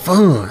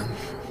 fun.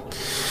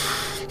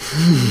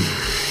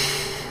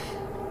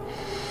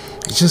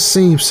 It just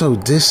seems so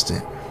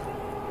distant.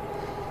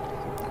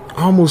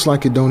 Almost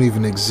like it don't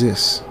even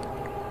exist.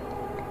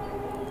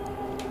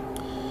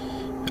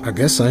 I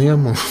guess I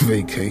am on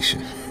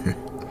vacation.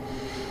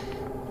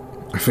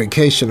 A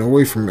vacation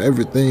away from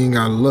everything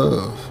I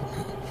love.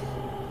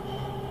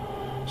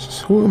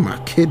 Just, who am I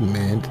kidding,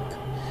 man?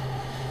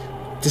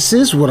 This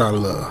is what I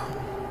love.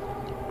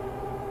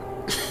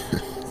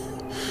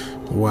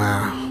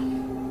 Wow.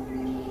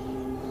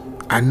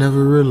 I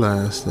never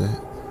realized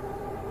that.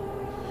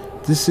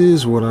 This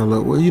is what I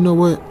love. Well, you know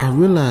what? I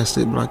realized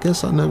it, but I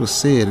guess I never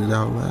said it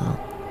out loud.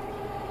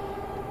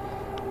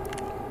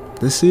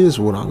 This is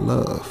what I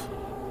love.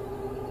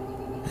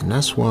 And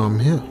that's why I'm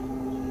here.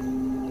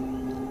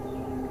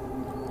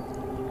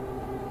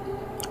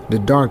 The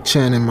dark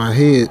chant in my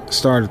head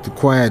started to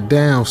quiet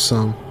down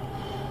some,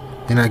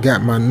 and I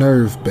got my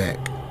nerve back.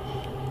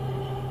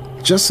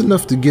 Just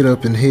enough to get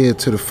up and head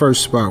to the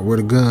first spot where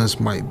the guns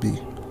might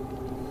be.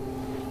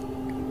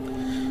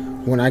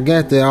 When I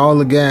got there, all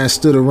the guys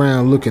stood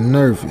around looking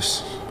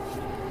nervous.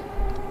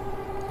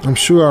 I'm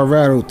sure I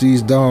rattled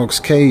these dogs'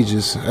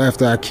 cages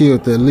after I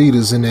killed their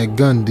leaders in that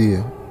gun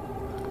deal.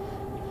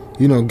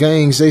 You know,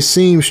 gangs, they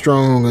seem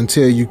strong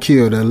until you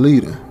kill their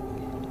leader.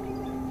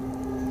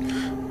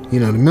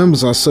 The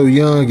members are so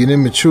young and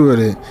immature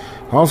that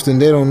often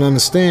they don't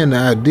understand the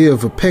idea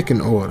of a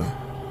pecking order.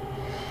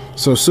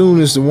 So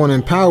soon as the one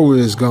in power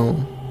is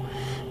gone,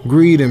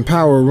 greed and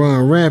power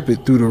run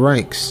rampant through the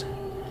ranks,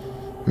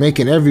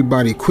 making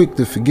everybody quick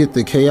to forget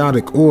the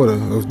chaotic order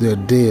of their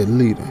dead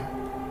leader.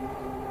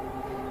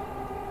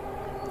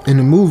 In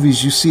the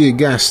movies, you see a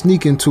guy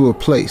sneak into a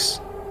place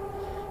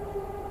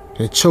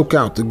and choke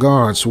out the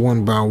guards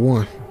one by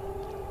one,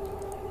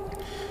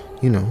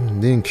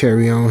 and then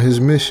carry on his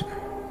mission.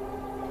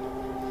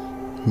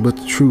 But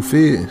the truth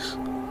is,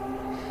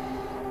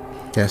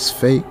 that's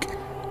fake,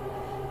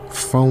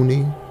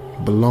 phony,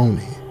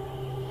 baloney.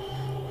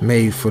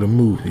 Made for the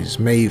movies,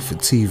 made for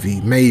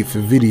TV, made for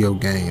video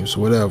games,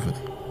 whatever.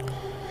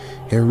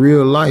 In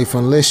real life,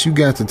 unless you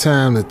got the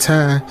time to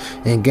tie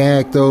and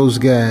gag those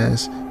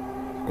guys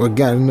or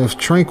got enough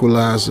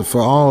tranquilizer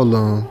for all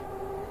of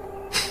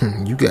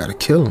them, you gotta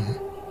kill them.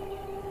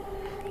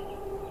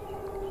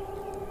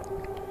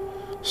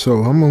 So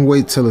I'm gonna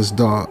wait till it's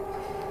dark,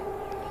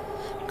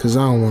 cause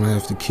I don't wanna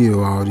have to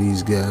kill all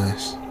these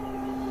guys.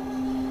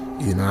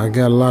 I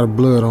got a lot of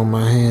blood on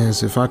my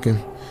hands. If I can,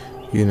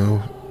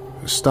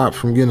 stop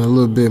from getting a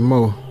little bit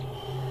more,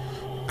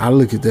 I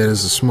look at that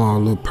as a small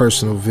little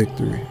personal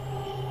victory.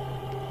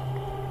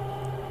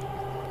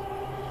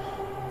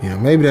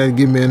 Maybe that'll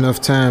give me enough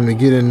time to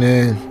get in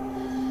there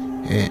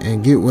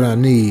and get what I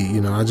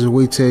need. I just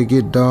wait till it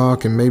get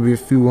dark and maybe a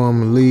few of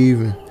them will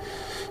leave, and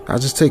I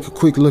just take a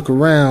quick look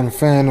around and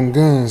find them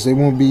guns. They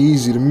won't be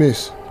easy to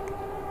miss.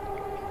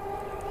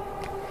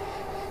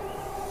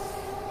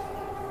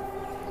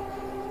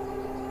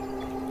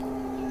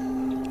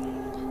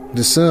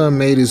 The sun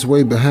made its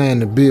way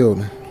behind the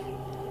building.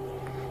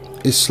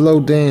 It slow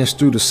danced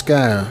through the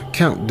sky, a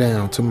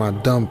countdown to my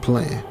dumb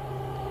plan.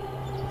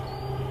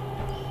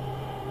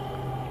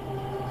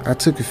 I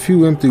took a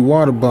few empty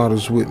water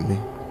bottles with me,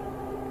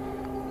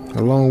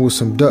 along with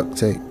some duct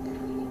tape.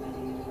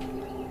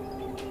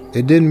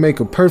 It didn't make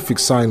a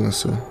perfect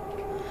silencer,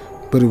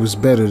 but it was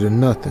better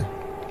than nothing.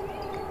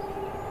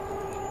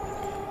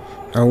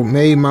 I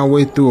made my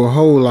way through a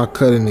hole I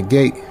cut in the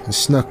gate and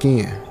snuck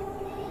in,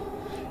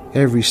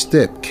 every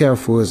step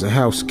careful as a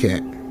house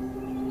cat.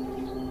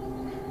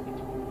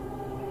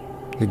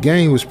 The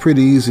gang was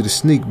pretty easy to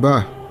sneak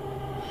by.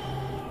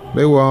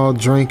 They were all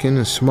drinking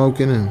and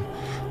smoking and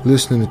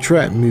listening to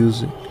trap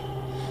music,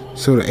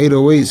 so the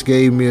 808s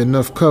gave me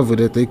enough cover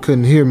that they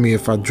couldn't hear me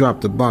if I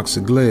dropped a box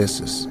of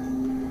glasses.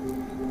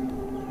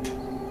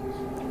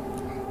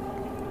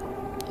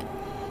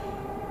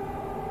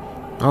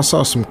 I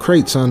saw some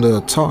crates under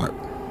a tarp.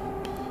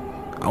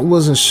 I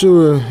wasn't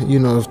sure,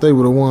 if they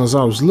were the ones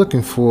I was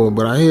looking for,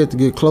 but I had to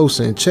get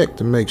closer and check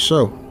to make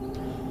sure.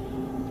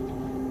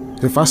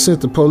 If I sent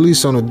the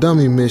police on a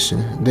dummy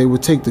mission, they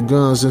would take the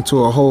guns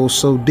into a hole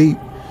so deep,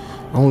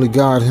 only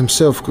God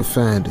himself could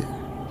find it.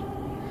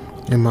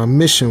 And my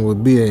mission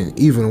would be an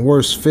even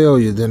worse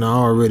failure than I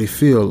already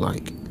feel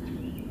like.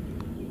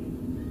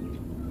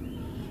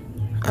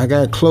 I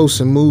got close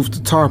and moved the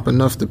tarp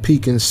enough to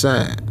peek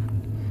inside.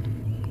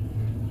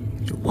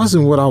 It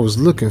wasn't what I was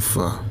looking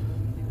for.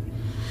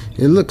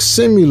 It looked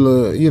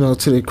similar,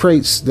 to the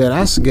crates that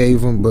I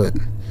gave them, but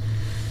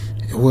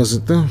it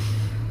wasn't them.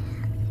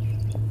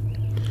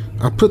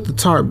 I put the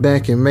tarp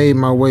back and made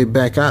my way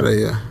back out of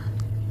there.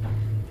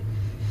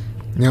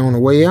 Now on the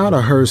way out,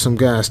 I heard some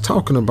guys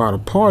talking about a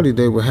party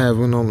they were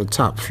having on the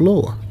top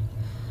floor.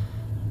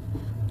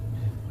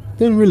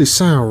 Didn't really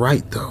sound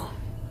right though.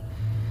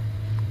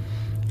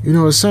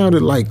 It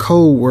sounded like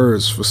code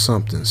words for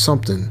something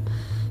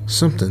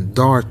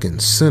dark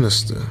and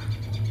sinister.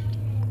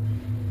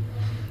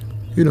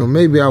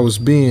 Maybe I was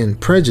being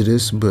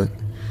prejudiced, but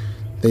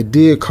they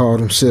did call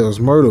themselves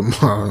Murder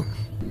Mob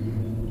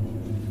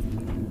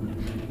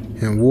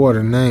and wore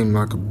the name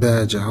like a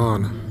badge of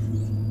honor.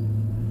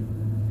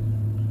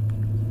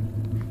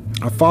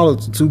 I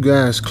followed the two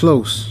guys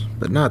close,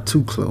 but not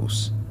too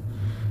close,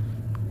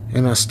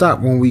 and I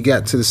stopped when we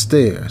got to the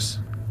stairs.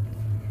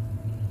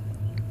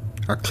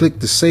 I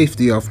clicked the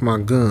safety off my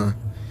gun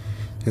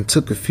and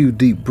took a few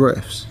deep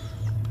breaths.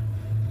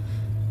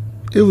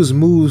 It was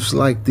moves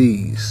like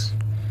these,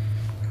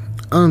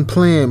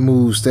 unplanned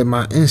moves that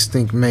my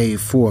instinct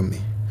made for me,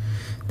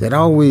 that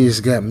always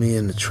got me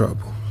into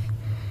trouble.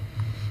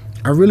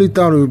 I really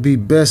thought it would be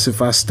best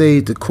if I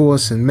stayed the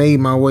course and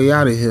made my way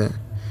out of here.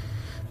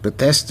 But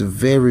that's the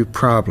very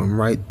problem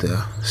right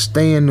there.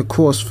 Staying the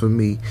course for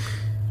me.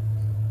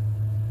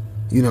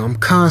 I'm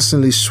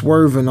constantly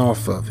swerving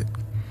off of it,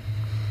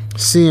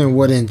 seeing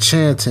what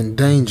enchanting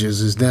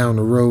dangers is down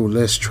the road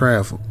less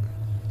traveled.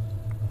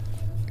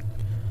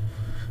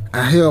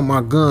 I held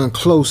my gun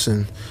close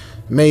and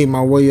made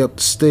my way up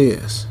the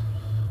stairs.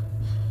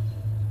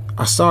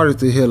 I started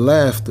to hear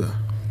laughter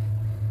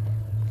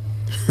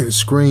and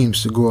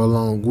screams to go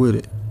along with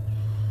it.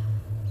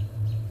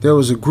 There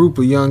was a group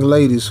of young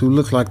ladies who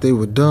looked like they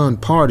were done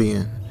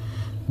partying,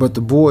 but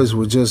the boys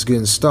were just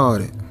getting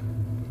started.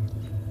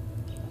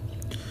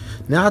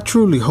 Now I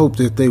truly hoped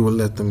that they would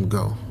let them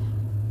go,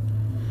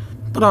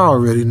 but I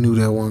already knew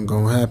that wasn't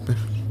gonna happen.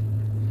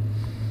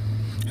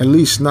 At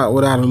least not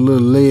without a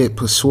little lead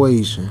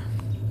persuasion.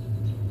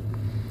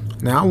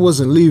 Now, I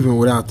wasn't leaving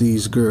without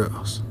these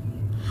girls.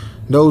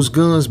 Those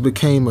guns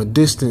became a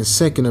distant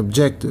second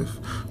objective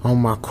on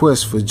my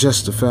quest for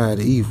justified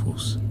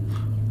evils.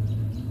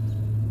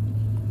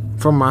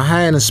 From my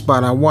hiding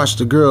spot, I watched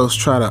the girls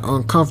try to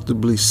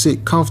uncomfortably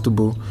sit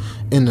comfortable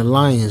in the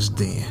lion's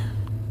den.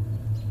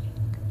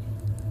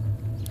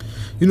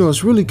 You know,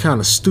 it's really kind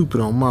of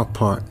stupid on my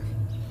part,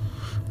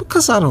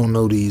 because I don't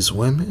know these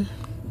women.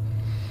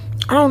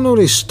 I don't know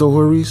their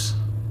stories.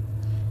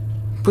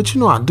 But you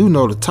know, I do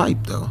know the type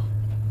though.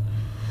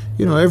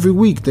 You know, every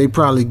week they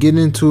probably get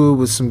into it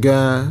with some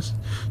guys,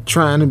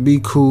 trying to be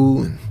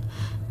cool and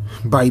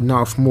biting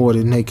off more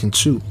than they can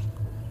chew.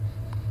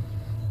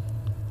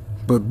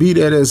 But be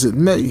that as it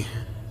may,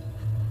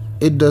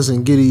 it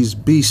doesn't get these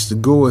beasts to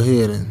go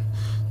ahead and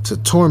to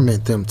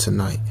torment them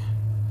tonight.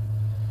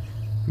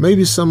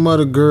 Maybe some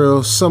other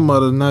girls some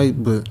other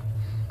night, but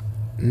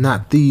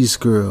not these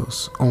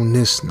girls on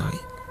this night.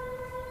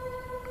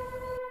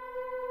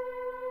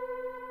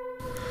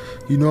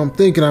 You know, I'm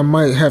thinking I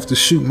might have to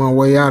shoot my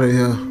way out of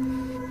here.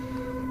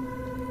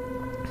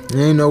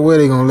 There ain't no way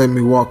they gonna let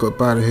me walk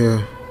up out of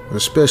here,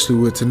 especially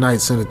with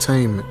tonight's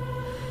entertainment.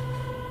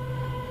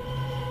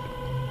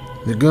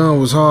 The gun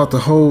was hard to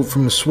hold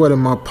from the sweat in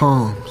my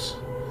palms.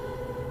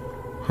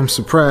 I'm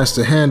surprised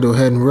the handle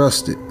hadn't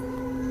rusted.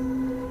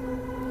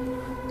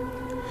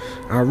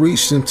 I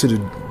reached into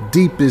the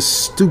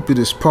deepest,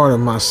 stupidest part of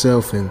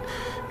myself and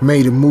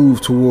made a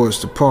move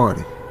towards the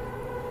party.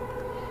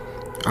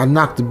 I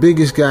knocked the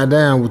biggest guy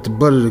down with the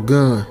butt of the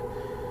gun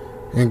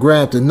and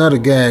grabbed another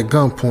guy at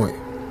gunpoint.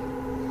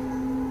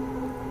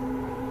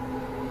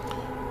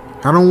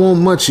 I don't want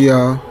much,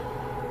 y'all.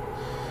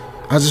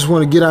 I just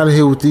want to get out of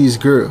here with these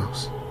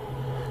girls.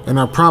 And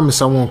I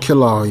promise I won't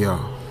kill all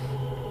y'all.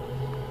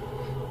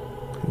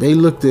 They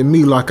looked at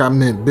me like I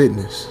meant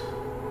business.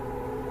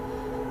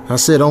 I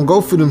said, don't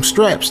go for them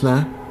straps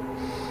now.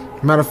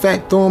 Matter of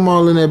fact, throw them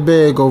all in that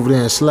bag over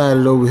there and slide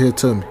it over here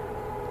to me.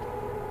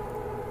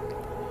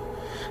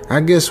 I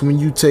guess when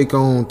you take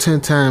on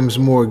 10 times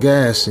more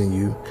gas than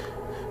you,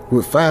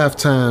 with 5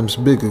 times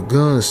bigger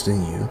guns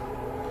than you,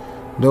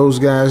 those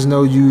guys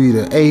know you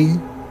either A,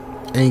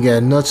 ain't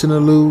got nothing to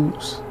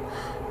lose,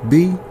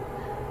 B,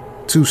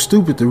 too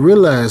stupid to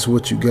realize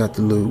what you got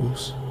to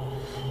lose,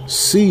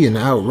 C, an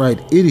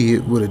outright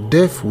idiot with a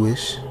death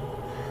wish,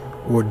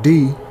 or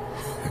D,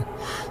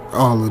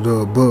 all of the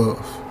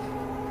above.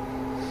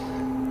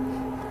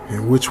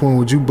 And which one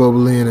would you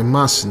bubble in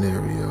my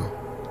scenario?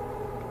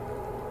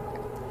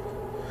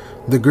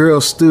 The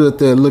girls stood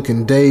there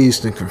looking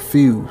dazed and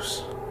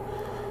confused.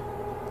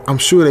 I'm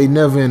sure they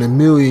never in a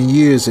million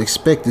years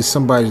expected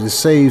somebody to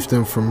save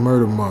them from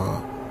murder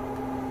mob.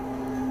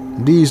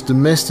 These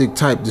domestic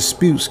type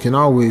disputes can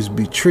always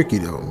be tricky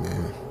though,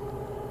 man.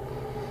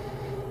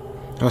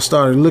 I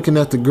started looking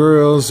at the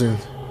girls and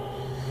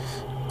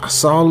I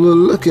saw a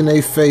little look in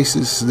their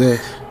faces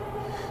that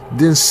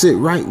didn't sit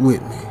right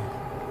with me.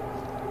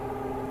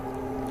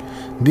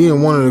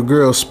 Then one of the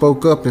girls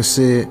spoke up and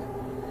said,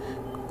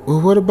 well,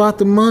 what about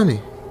the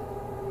money?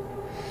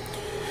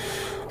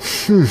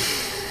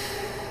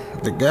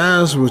 The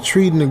guys were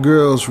treating the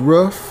girls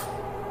rough,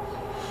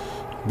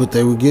 but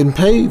they were getting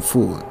paid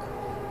for it.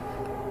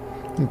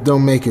 It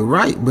don't make it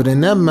right, but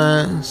in their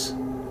minds,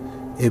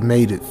 it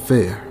made it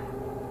fair.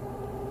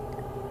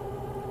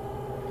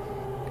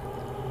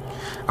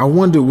 I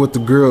wondered what the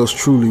girls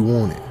truly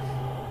wanted.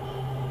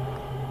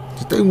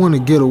 Did they want to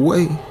get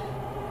away,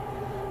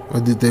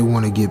 or did they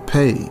want to get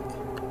paid?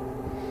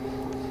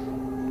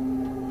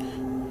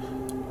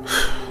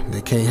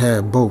 They can't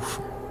have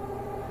both.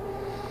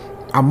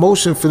 I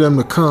motioned for them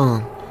to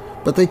come,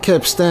 but they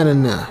kept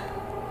standing there,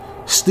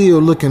 still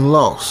looking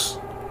lost.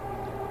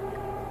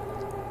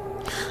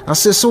 I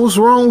said, so what's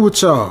wrong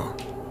with y'all?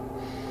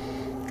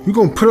 You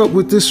gonna put up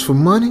with this for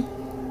money?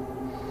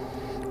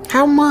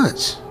 How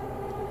much?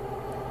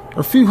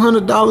 A few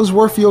 $100s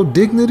worth of your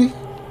dignity?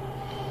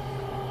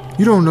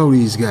 You don't know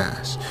these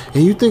guys,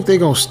 and you think they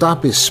gonna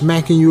stop at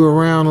smacking you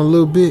around a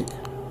little bit?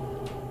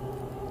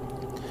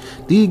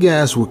 These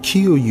guys will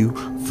kill you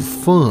for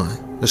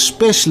fun,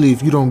 especially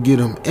if you don't get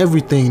them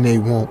everything they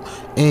want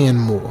and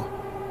more.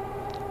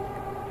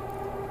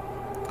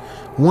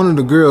 One of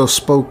the girls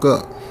spoke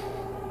up,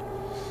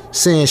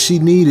 saying she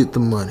needed the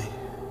money,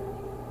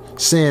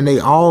 saying they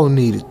all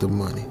needed the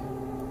money.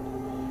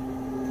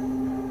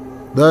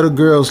 The other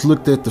girls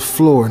looked at the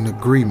floor in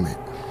agreement.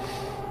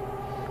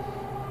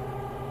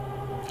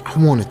 I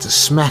wanted to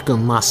smack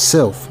them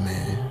myself,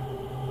 man.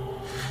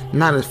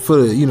 Not for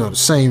the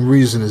same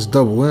reason as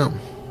Double M,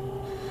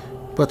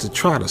 but to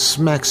try to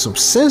smack some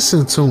sense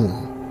into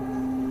them.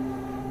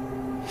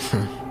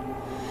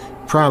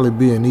 Probably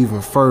be an even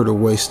further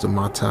waste of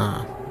my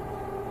time.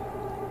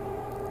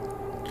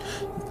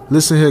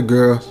 Listen here,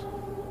 girls.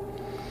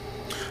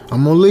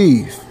 I'm gonna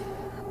leave.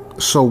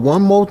 So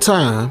one more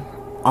time,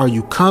 are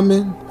you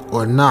coming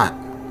or not?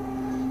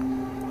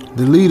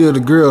 The leader of the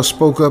girls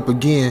spoke up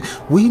again.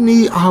 We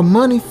need our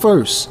money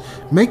first.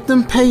 Make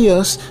them pay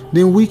us,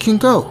 then we can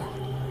go.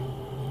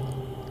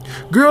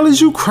 Girl,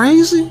 is you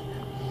crazy?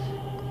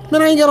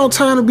 Man, I ain't got no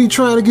time to be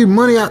trying to get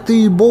money out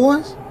these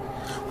boys.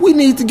 We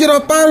need to get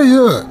up out of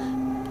here.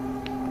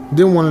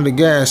 Then one of the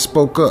guys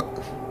spoke up.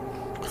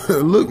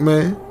 Look,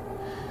 man,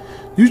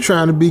 you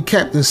trying to be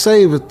Captain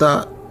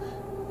Save-A-Thought,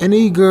 and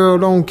these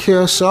girls don't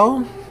care,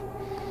 Shaw.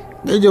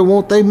 They just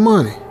want their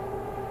money.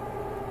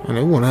 And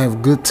they want to have a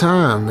good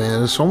time,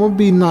 man. So I'm going to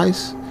be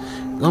nice.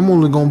 I'm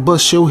only going to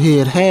bust your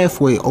head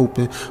halfway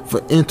open for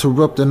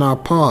interrupting our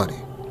party.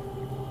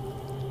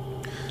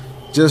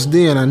 Just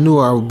then, I knew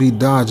I would be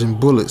dodging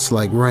bullets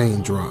like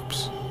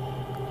raindrops.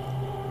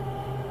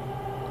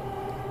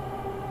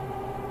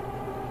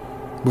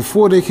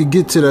 Before they could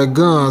get to their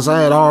guns,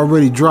 I had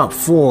already dropped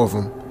 4 of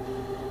them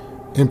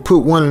and put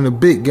one in the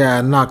big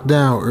guy knocked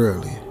down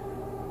early.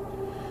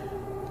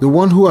 The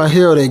one who I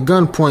held at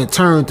gunpoint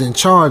turned and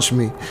charged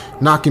me,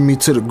 knocking me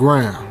to the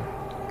ground.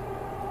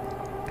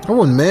 I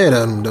wasn't mad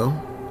at him though,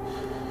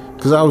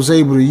 because I was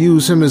able to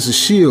use him as a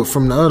shield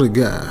from the other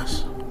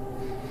guys.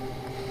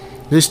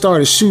 They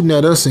started shooting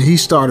at us and he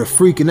started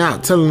freaking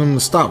out, telling them to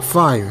stop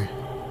firing.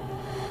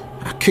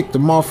 I kicked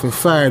him off and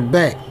fired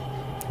back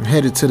and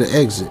headed to the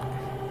exit.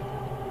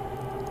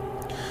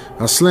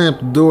 I slammed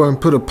the door and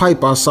put a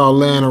pipe I saw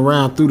laying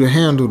around through the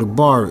handle to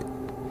bar it.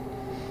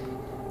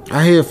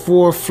 I had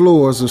 4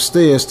 floors of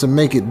stairs to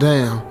make it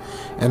down,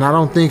 and I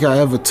don't think I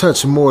ever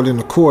touched more than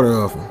a quarter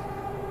of them.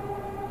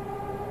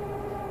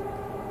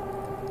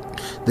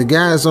 The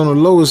guys on the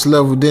lowest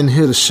level didn't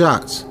hear the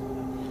shots,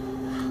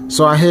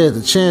 so I had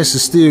the chance to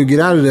still get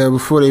out of there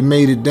before they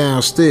made it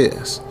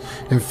downstairs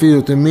and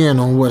filled them in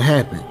on what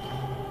happened.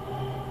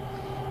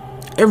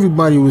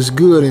 Everybody was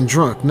good and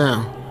drunk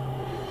now,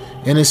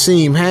 and it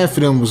seemed half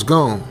of them was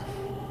gone.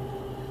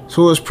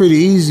 So it was pretty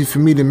easy for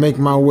me to make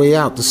my way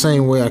out the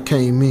same way I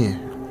came in.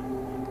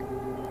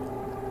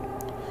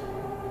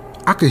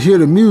 I could hear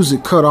the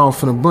music cut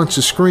off and a bunch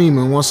of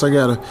screaming once I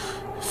got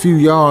a few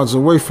yards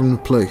away from the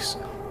place.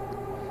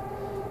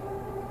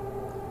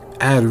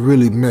 I had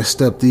really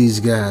messed up these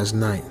guys'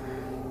 night.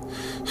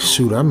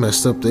 Shoot, I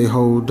messed up their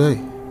whole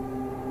day.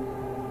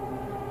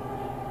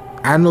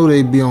 I know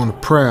they'd be on the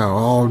prowl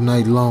all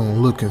night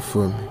long looking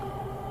for me.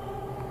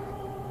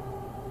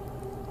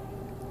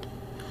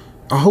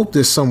 I hope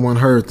that someone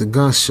heard the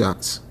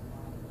gunshots.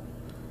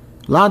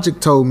 Logic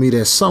told me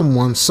that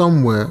someone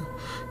somewhere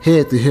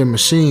had to hear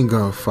machine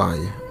gun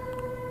fire.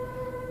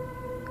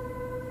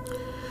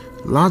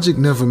 Logic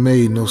never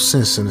made no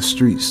sense in the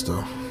streets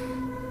though.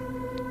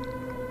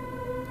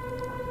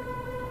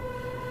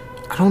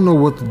 I don't know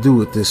what to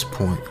do at this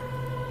point.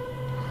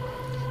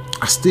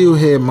 I still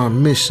had my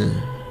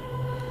mission,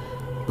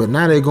 but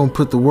now they're gonna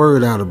put the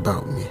word out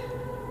about me.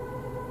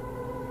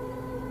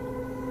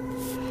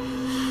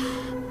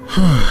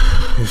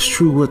 It's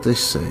true what they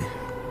say.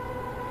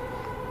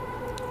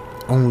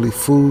 Only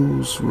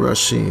fools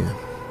rush in.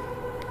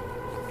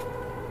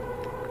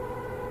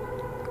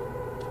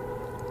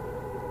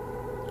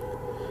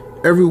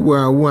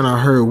 Everywhere I went, I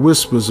heard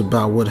whispers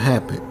about what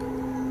happened.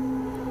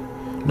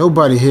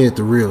 Nobody had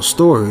the real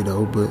story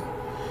though, but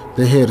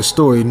they had a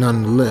story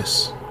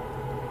nonetheless.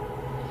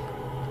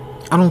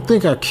 I don't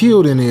think I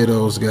killed any of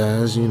those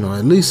guys,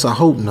 at least I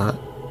hope not.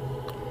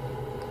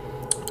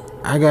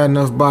 I got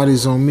enough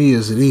bodies on me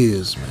as it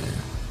is, man.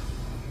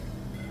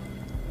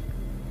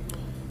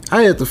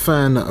 I had to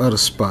find the other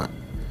spot.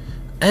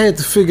 I had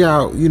to figure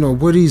out,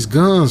 where these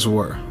guns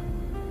were.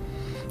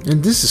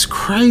 And this is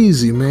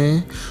crazy,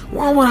 man.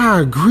 Why would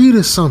I agree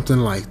to something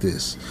like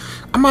this?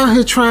 I'm out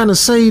here trying to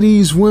save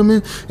these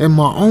women and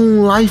my own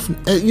life,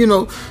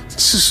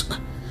 it's just...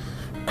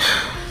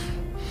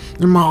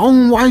 And my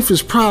own wife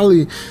is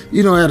probably,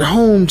 at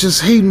home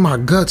just hating my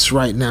guts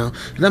right now.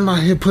 And I'm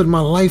out here putting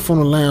my life on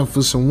the line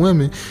for some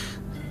women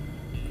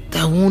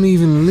that won't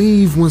even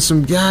leave when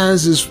some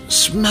guys is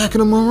smacking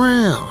them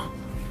around,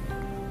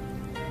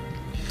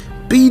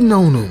 beating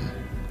on them.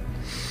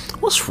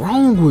 What's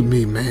wrong with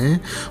me, man?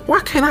 Why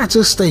can't I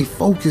just stay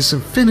focused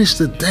and finish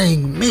the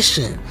dang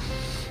mission?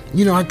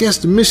 I guess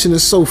the mission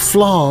is so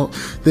flawed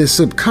that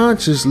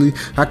subconsciously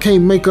I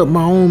can't make up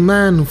my own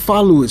mind and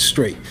follow it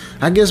straight.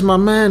 I guess my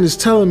mind is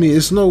telling me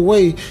it's no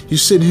way you're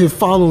sitting here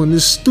following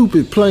this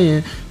stupid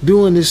plan,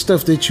 doing this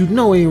stuff that you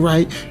know ain't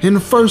right in the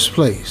first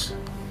place.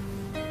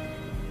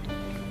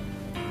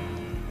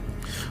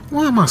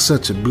 Why am I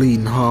such a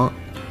bleeding heart?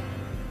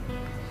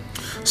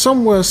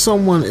 Somewhere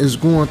someone is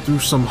going through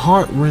some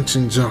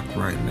heart-wrenching junk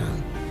right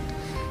now,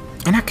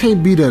 and I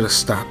can't be there to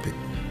stop it.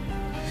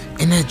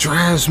 And that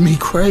drives me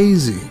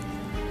crazy.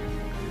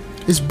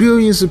 It's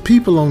billions of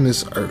people on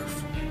this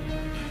earth.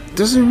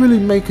 Does it really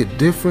make a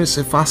difference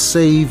if I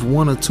save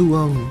 1 or 2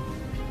 of them?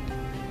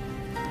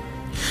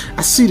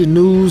 I see the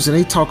news and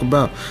they talk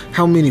about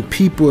how many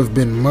people have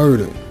been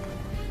murdered.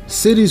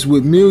 Cities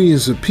with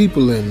millions of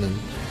people in them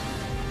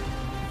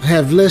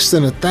have less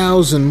than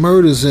 1,000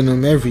 murders in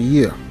them every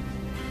year.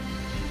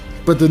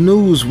 But the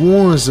news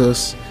warns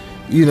us,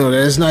 that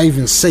it's not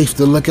even safe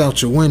to look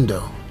out your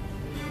window.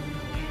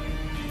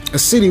 A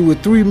city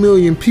with 3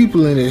 million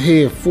people in it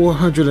had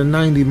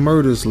 490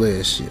 murders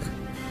last year.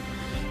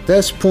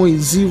 That's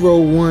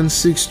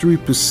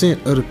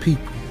 0.0163% of the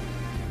people.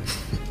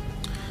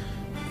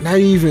 Not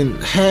even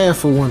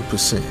half of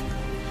 1%.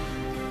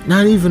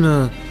 Not even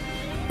a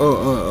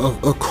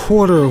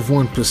quarter of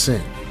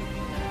 1%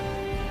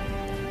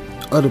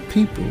 of the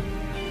people.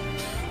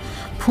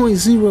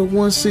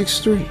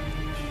 0.0163.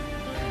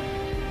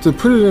 To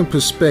put it in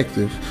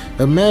perspective,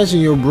 imagine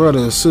your brother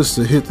or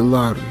sister hit the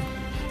lottery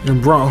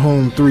and brought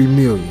home $3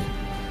 million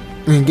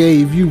and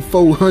gave you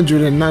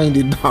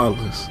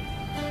 $490.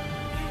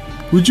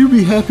 Would you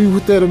be happy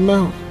with that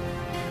amount?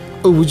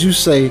 Or would you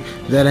say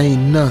that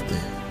ain't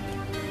nothing?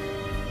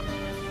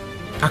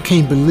 I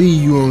can't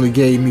believe you only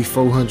gave me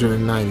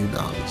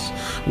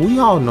 $490. We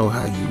all know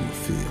how you would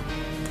feel.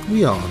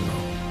 We all know.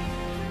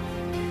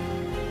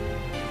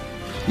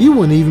 You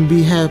wouldn't even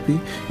be happy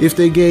if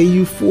they gave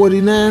you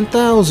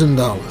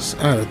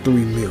 $49,000 out of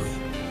 $3 million.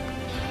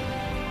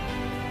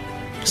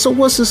 So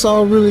what's this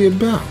all really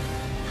about?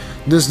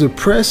 Does the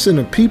press and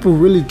the people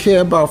really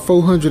care about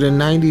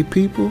 490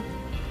 people?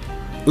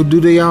 Or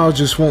do they all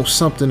just want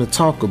something to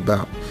talk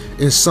about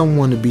and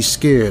someone to be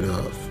scared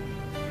of?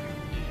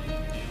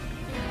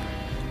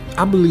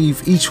 I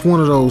believe each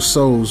one of those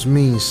souls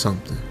means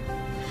something,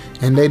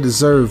 and they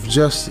deserve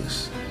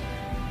justice.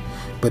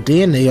 But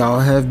then they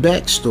all have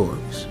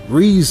backstories,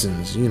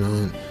 reasons,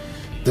 and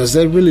does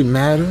that really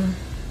matter?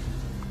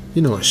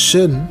 It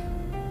shouldn't,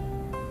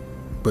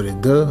 but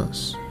it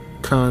does.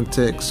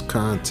 Context,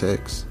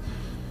 context,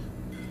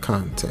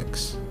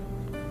 context.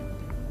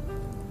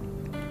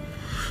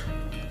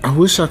 I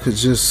wish I could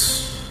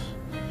just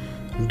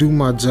do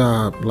my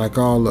job like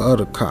all the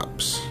other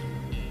cops.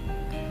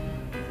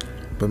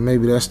 But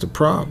maybe that's the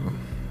problem.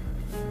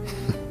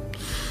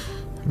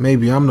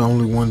 Maybe I'm the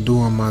only one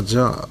doing my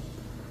job.